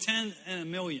ratio of 10 and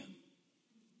 1 million?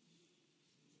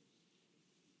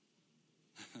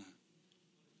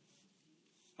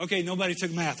 Okay, nobody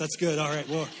took math. That's good. All right,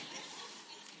 well,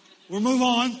 we'll move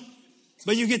on.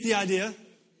 But you get the idea.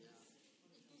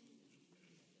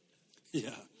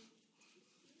 Yeah.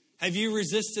 Have you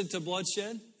resisted to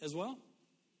bloodshed as well?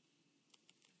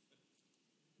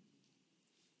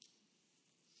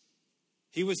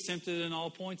 He was tempted in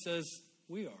all points as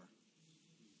we are,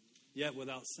 yet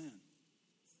without sin.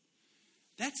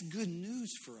 That's good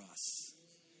news for us.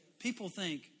 People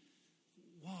think,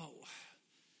 whoa,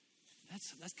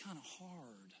 that's kind of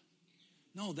hard.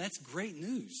 No, that's great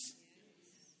news.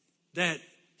 That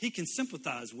he can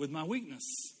sympathize with my weakness.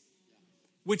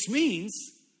 Which means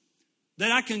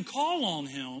that I can call on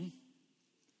him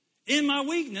in my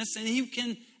weakness and he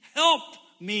can help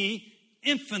me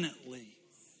infinitely.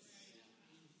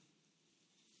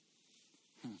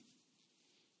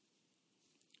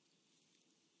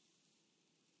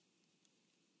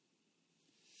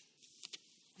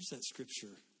 Where's that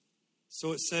scripture?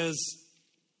 So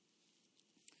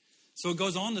it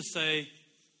goes on to say,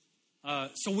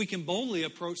 so we can boldly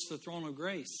approach the throne of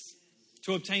grace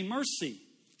to obtain mercy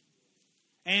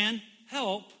and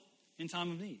help in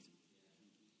time of need.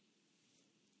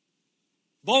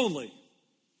 Boldly.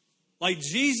 Like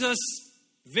Jesus'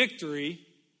 victory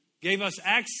gave us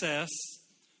access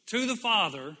to the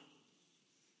Father,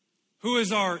 who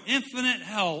is our infinite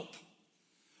help,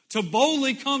 to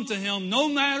boldly come to him no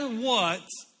matter what,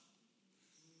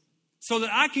 so that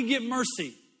I can get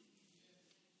mercy.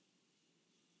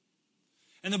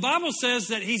 And the Bible says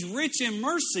that he's rich in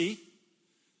mercy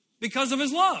because of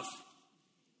his love.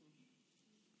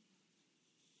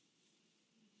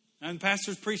 And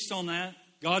pastors preached on that.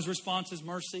 God's response is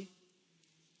mercy.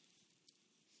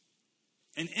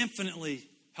 And infinitely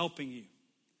helping you.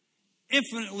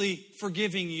 Infinitely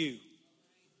forgiving you.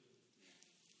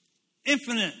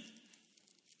 Infinite.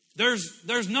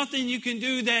 There's nothing you can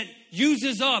do that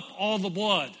uses up all the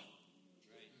blood.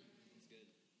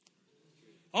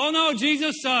 Oh no,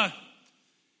 Jesus,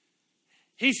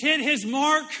 he's hit his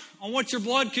mark on what your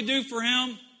blood could do for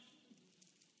him.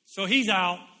 So he's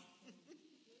out.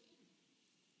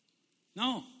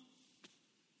 No.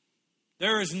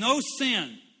 There is no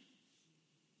sin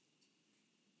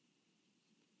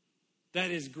that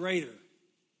is greater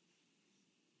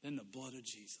than the blood of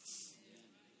Jesus.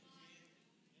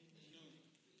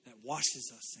 That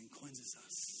washes us and cleanses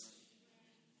us.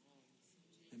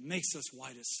 That makes us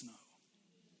white as snow.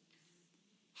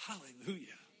 Hallelujah.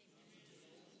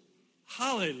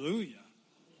 Hallelujah.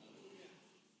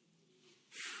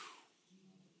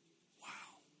 Wow.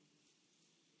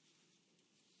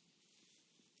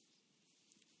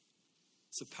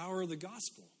 It's the power of the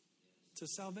gospel to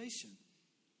salvation.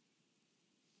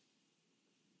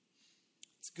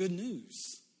 It's good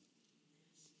news.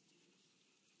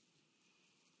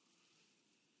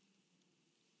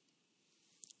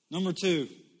 Number 2.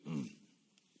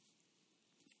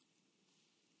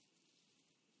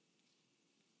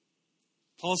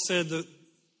 Paul said that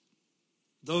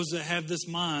those that have this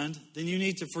mind, then you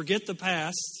need to forget the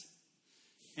past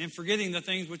and forgetting the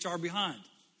things which are behind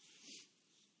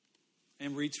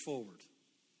and reach forward.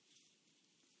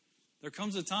 There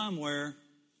comes a time where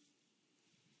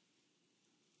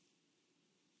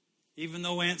even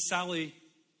though Aunt Sally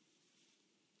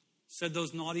said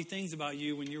those naughty things about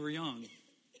you when you were young,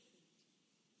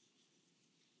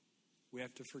 we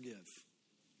have to forgive.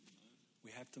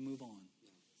 We have to move on.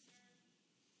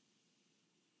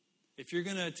 If you're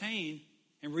going to attain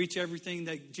and reach everything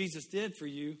that Jesus did for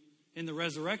you in the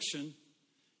resurrection,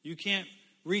 you can't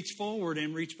reach forward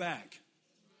and reach back.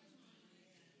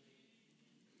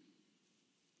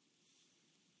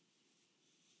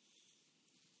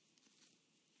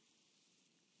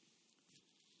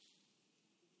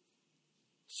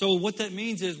 So what that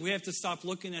means is we have to stop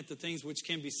looking at the things which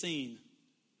can be seen.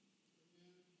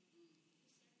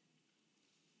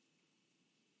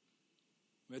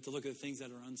 We have to look at the things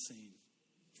that are unseen.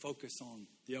 Focus on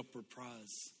the upward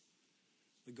prize,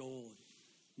 the goal,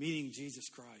 meeting Jesus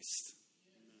Christ.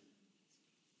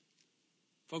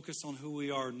 Focus on who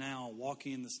we are now,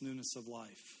 walking in this newness of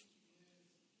life.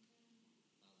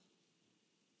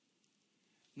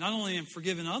 Not only in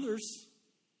forgiving others,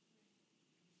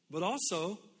 but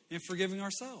also in forgiving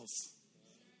ourselves.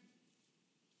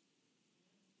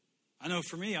 I know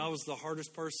for me, I was the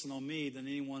hardest person on me than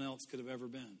anyone else could have ever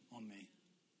been on me.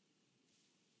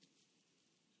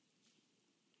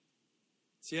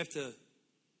 So you have to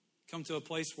come to a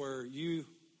place where you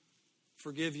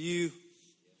forgive you,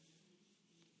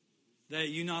 that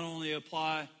you not only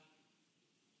apply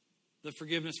the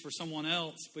forgiveness for someone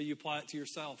else, but you apply it to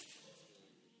yourself.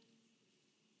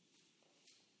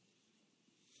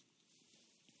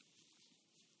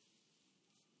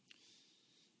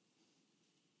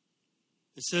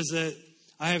 It says that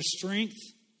I have strength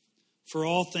for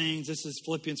all things. This is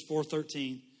Philippians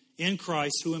 4:13. In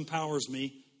Christ who empowers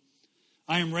me.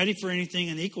 I am ready for anything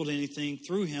and equal to anything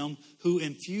through him who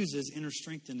infuses inner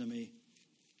strength into me.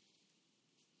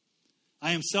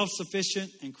 I am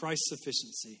self-sufficient in Christ's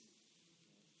sufficiency.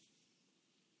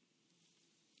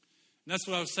 And that's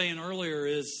what I was saying earlier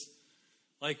is,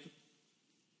 like,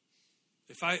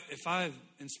 if I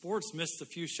in sports missed a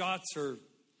few shots, or,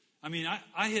 I mean,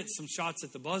 I hit some shots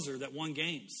at the buzzer that won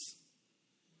games.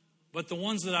 But the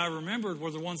ones that I remembered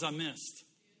were the ones I missed.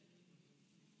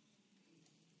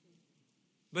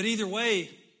 But either way,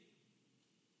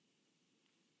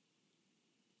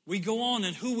 we go on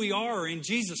in who we are in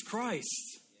Jesus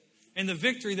Christ and the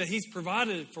victory that He's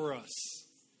provided for us.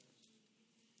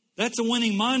 That's a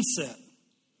winning mindset.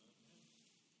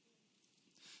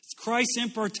 It's Christ's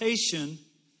impartation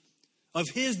of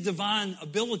His divine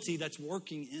ability that's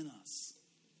working in us.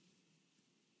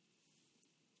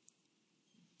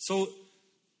 So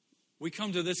we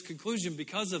come to this conclusion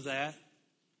because of that.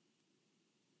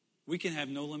 We can have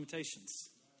no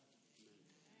limitations.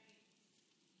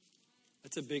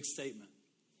 That's a big statement.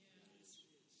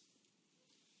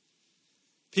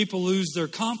 People lose their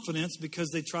confidence because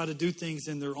they try to do things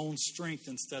in their own strength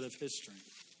instead of His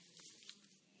strength.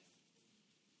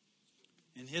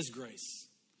 In His grace,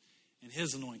 in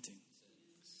His anointing,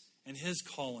 in His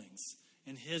callings,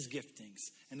 in His giftings.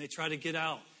 And they try to get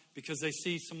out because they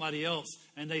see somebody else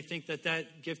and they think that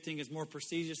that gifting is more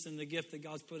prestigious than the gift that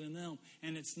God's put in them.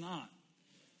 And it's not.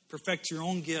 Perfect your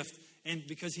own gift. And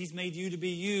because He's made you to be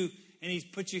you, and He's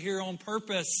put you here on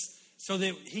purpose so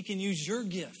that He can use your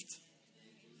gift.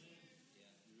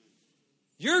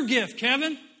 Your gift,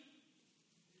 Kevin.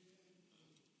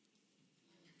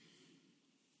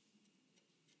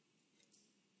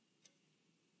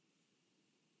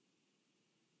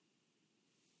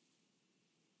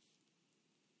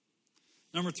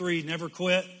 Number 3, never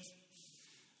quit.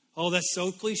 Oh, that's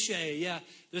so cliche. Yeah,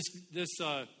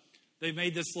 they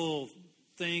made this little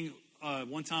thing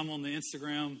one time on the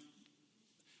Instagram.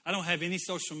 I don't have any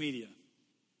social media.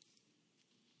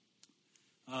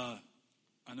 I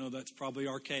know that's probably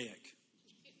archaic.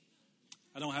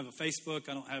 I don't have a Facebook.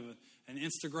 I don't have an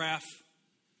Instagraph.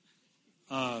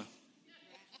 I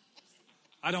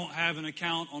don't have an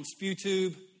account on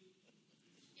SpewTube.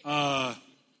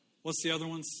 What's the other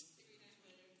ones?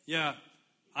 Yeah,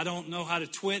 I don't know how to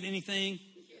twit anything.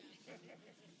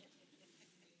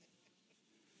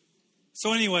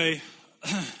 So anyway,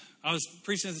 I was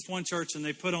preaching at this one church, and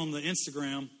they put on the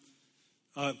Instagram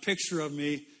a picture of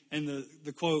me, and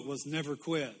the quote was, "Never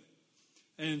quit."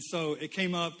 And so it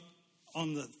came up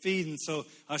on the feed, and so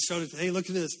I showed it. Hey, look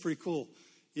at this, pretty cool,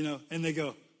 And they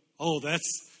go, "Oh,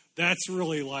 that's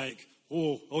really like,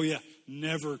 oh yeah,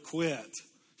 never quit."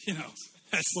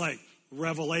 That's like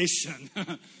revelation.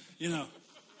 Like,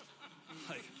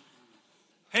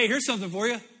 hey, here's something for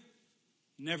you.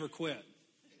 Never quit.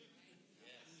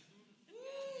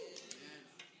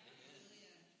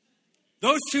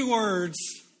 Those 2 words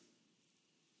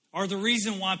are the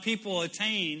reason why people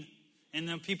attain and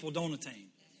then people don't attain.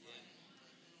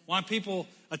 Why people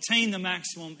attain the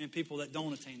maximum and people that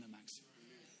don't attain the maximum.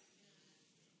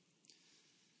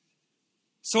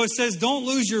 So it says, don't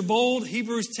lose your bold,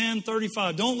 Hebrews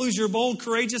 10:35. Don't lose your bold,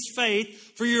 courageous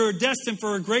faith, for you are destined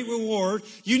for a great reward.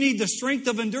 You need the strength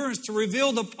of endurance to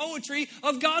reveal the poetry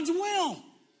of God's will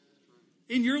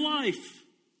in your life.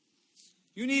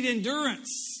 You need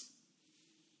endurance.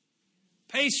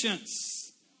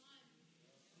 Patience.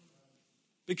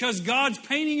 Because God's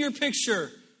painting your picture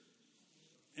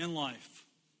in life.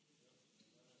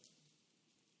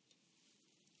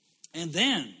 And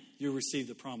then you receive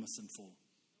the promise in full.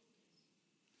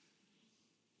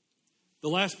 The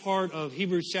last part of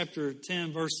Hebrews chapter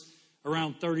 10, verse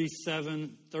around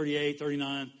 37, 38,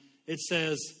 39, it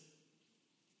says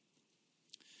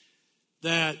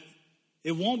that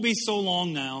it won't be so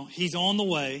long now. He's on the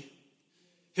way.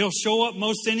 He'll show up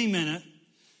most any minute.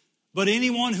 But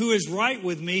anyone who is right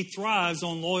with me thrives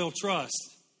on loyal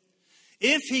trust.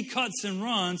 If he cuts and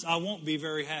runs, I won't be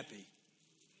very happy.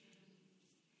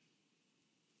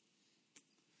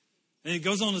 And it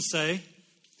goes on to say,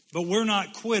 but we're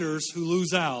not quitters who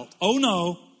lose out. Oh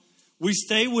no, we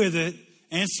stay with it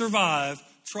and survive,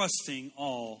 trusting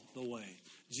all the way.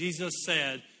 Jesus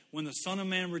said, when the Son of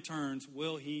Man returns,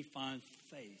 will He find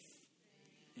faith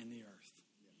in the earth?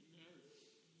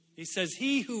 He says,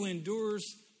 he who endures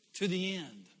to the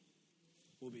end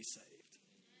will be saved.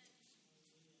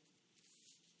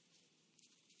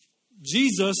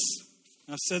 Jesus,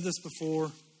 I've said this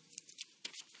before,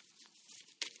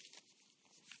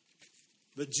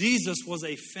 but Jesus was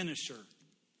a finisher.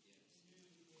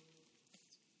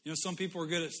 You know, some people are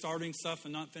good at starting stuff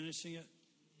and not finishing it.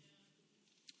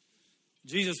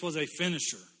 Jesus was a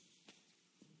finisher,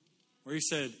 where he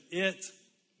said, "It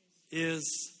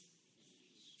is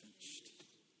finished."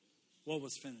 What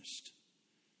was finished?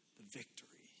 The victory.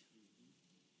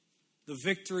 The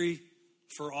victory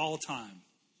for all time.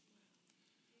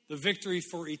 The victory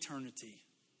for eternity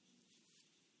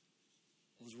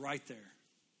was right there.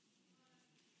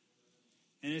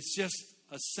 And it's just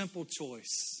a simple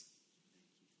choice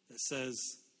that says,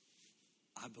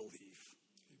 I believe.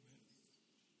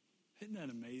 Isn't that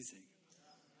amazing?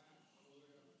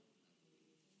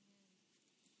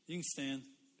 You can stand,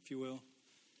 if you will.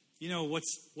 You know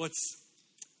what's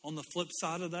on the flip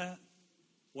side of that?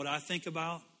 What I think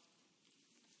about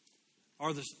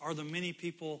are the many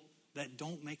people that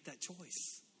don't make that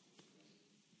choice.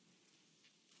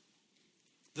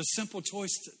 The simple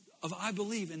choice of I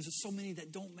believe, and there's so many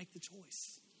that don't make the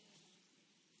choice.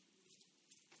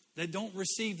 That don't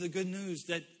receive the good news,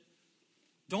 that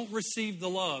don't receive the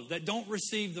love, that don't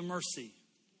receive the mercy,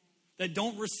 that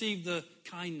don't receive the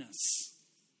kindness,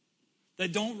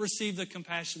 that don't receive the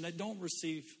compassion, that don't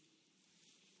receive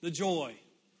the joy,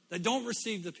 that don't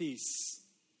receive the peace.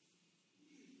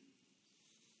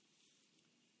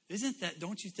 Isn't that,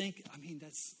 don't you think,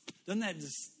 doesn't that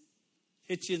just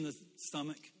hit you in the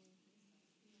stomach?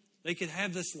 They could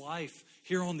have this life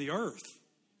here on the earth.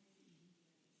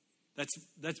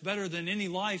 That's better than any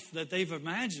life that they've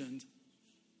imagined.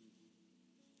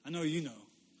 I know you know.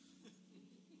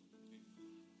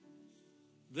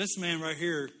 This man right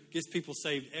here gets people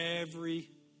saved every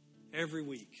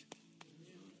week.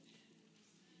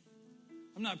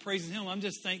 I'm not praising him. I'm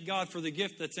just thank God for the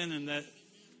gift that's in him that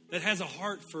has a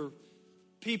heart for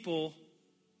people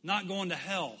not going to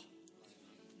hell.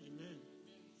 Amen.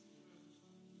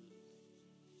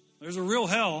 There's a real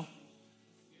hell,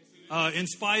 in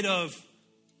spite of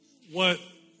what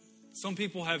some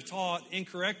people have taught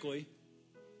incorrectly.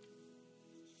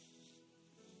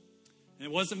 And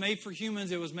it wasn't made for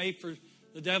humans, it was made for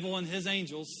the devil and his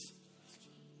angels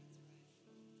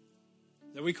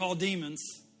that we call demons.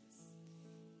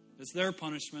 It's their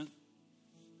punishment.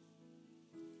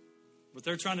 But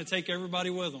they're trying to take everybody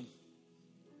with them.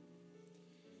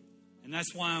 And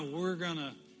that's why we're going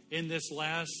to, in this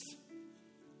last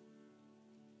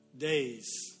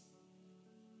days.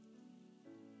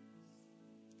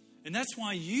 And that's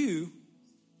why you,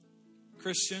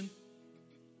 Christian,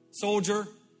 soldier,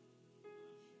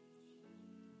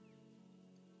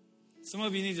 some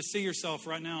of you need to see yourself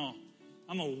right now.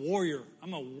 I'm a warrior.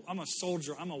 I'm a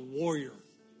soldier. I'm a warrior.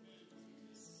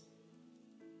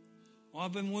 Well,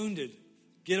 I've been wounded.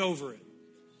 Get over it.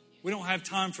 We don't have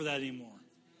time for that anymore.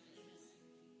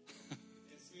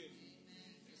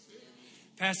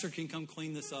 Pastor can come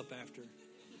clean this up after.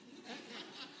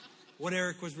 What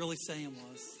Eric was really saying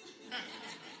was,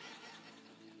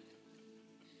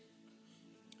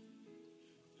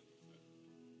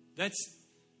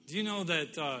 do you know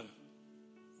that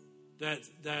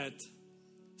that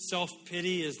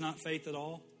self-pity is not faith at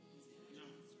all?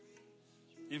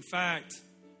 In fact,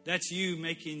 that's you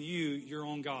making you your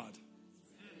own God.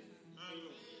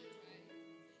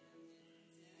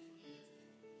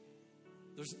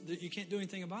 You can't do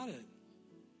anything about it.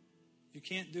 You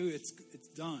can't do it. It's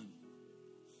done.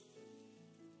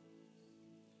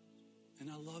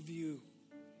 And I love you.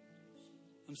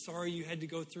 I'm sorry you had to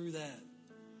go through that.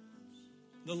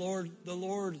 The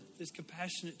Lord is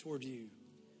compassionate toward you.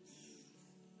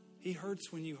 He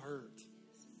hurts when you hurt.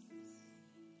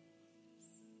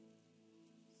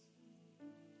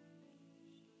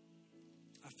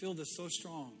 I feel this so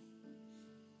strong.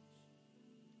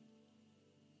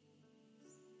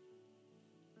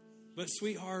 But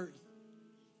sweetheart,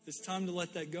 it's time to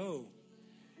let that go.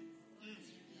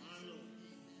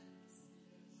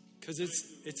 Because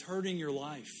it's hurting your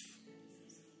life.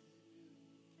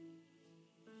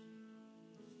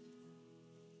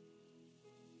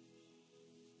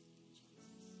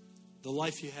 The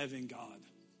life you have in God,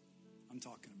 I'm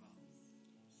talking about.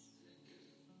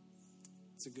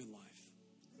 It's a good life.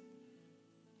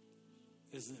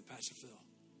 Isn't it, Pastor Phil?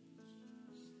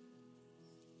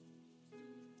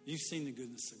 You've seen the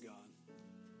goodness of God.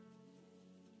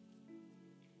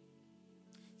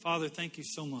 Father, thank you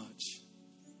so much.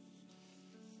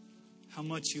 How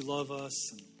much you love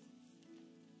us and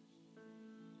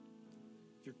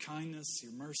your kindness,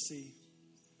 your mercy,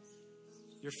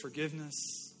 your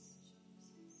forgiveness,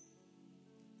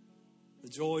 the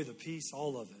joy, the peace,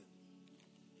 all of it.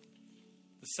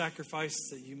 The sacrifice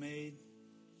that you made,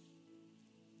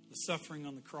 the suffering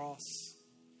on the cross.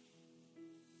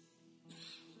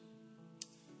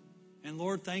 And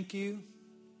Lord, thank you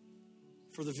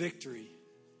for the victory.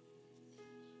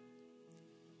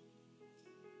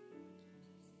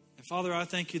 And Father, I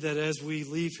thank you that as we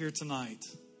leave here tonight,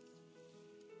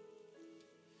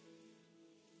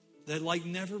 that like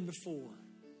never before,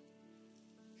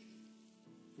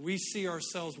 we see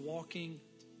ourselves walking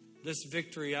this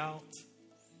victory out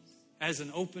as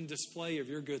an open display of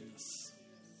your goodness.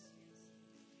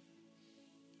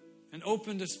 An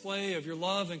open display of your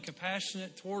love and compassion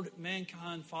toward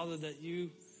mankind, Father, that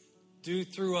you do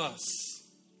through us.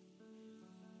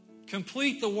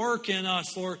 Complete the work in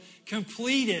us, Lord.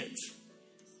 Complete it.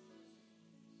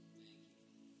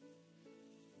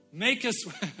 Make us...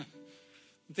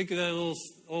 Think of that little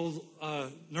old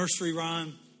nursery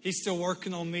rhyme. He's still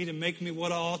working on me to make me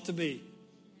what I ought to be.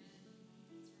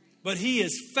 But He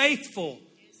is faithful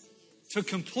to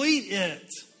complete it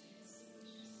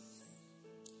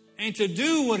and to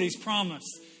do what He's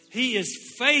promised. He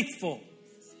is faithful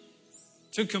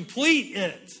to complete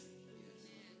it.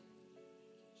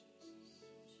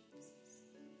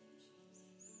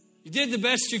 You did the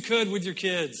best you could with your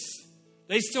kids.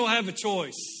 They still have a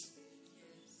choice.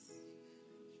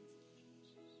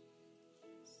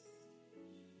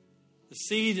 The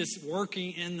seed is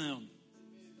working in them.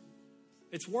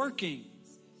 It's working.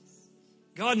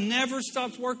 God never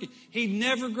stops working. He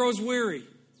never grows weary.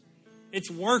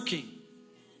 It's working.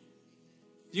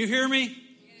 Do you hear me?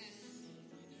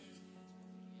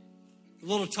 A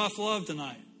little tough love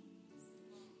tonight.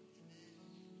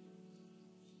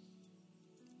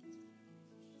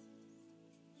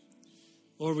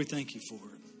 Lord, we thank you for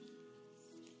it.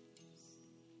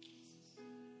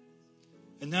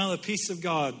 And now the peace of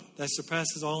God that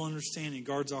surpasses all understanding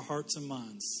guards our hearts and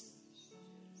minds.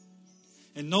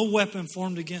 And no weapon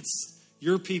formed against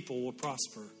your people will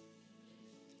prosper.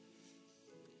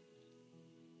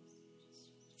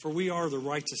 For we are the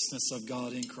righteousness of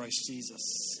God in Christ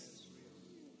Jesus.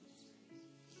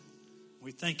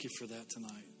 We thank you for that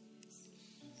tonight.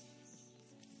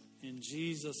 In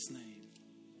Jesus' name.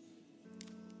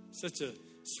 Such a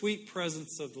sweet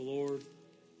presence of the Lord.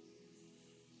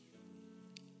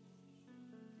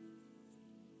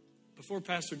 Before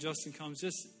Pastor Justin comes,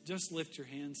 just lift your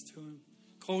hands to Him.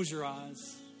 Close your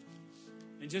eyes.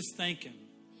 And just thank Him.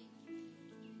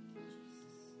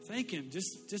 Thank Him.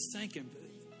 Just thank Him.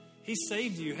 He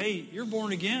saved you. Hey, you're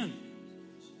born again.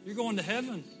 You're going to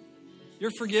heaven.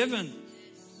 You're forgiven.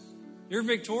 You're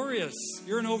victorious.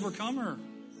 You're an overcomer.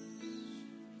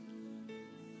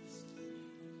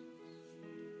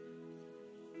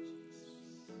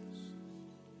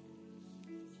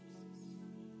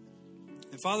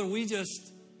 And Father, we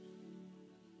just,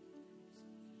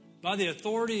 by the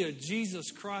authority of Jesus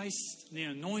Christ, the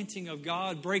anointing of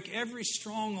God, break every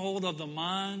stronghold of the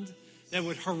mind that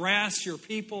would harass your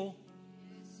people.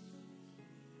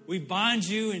 We bind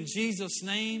you in Jesus'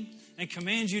 name and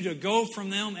command you to go from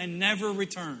them and never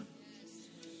return.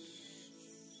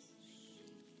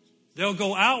 They'll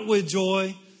go out with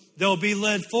joy. They'll be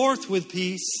led forth with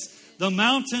peace. The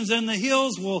mountains and the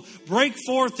hills will break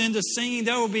forth into singing.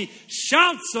 There will be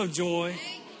shouts of joy.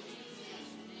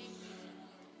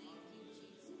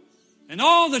 And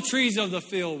all the trees of the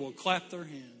field will clap their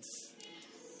hands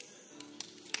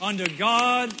unto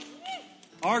God,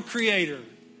 our Creator,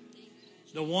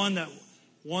 the one that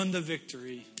won the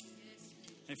victory.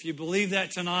 If you believe that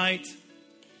tonight,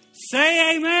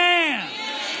 say amen.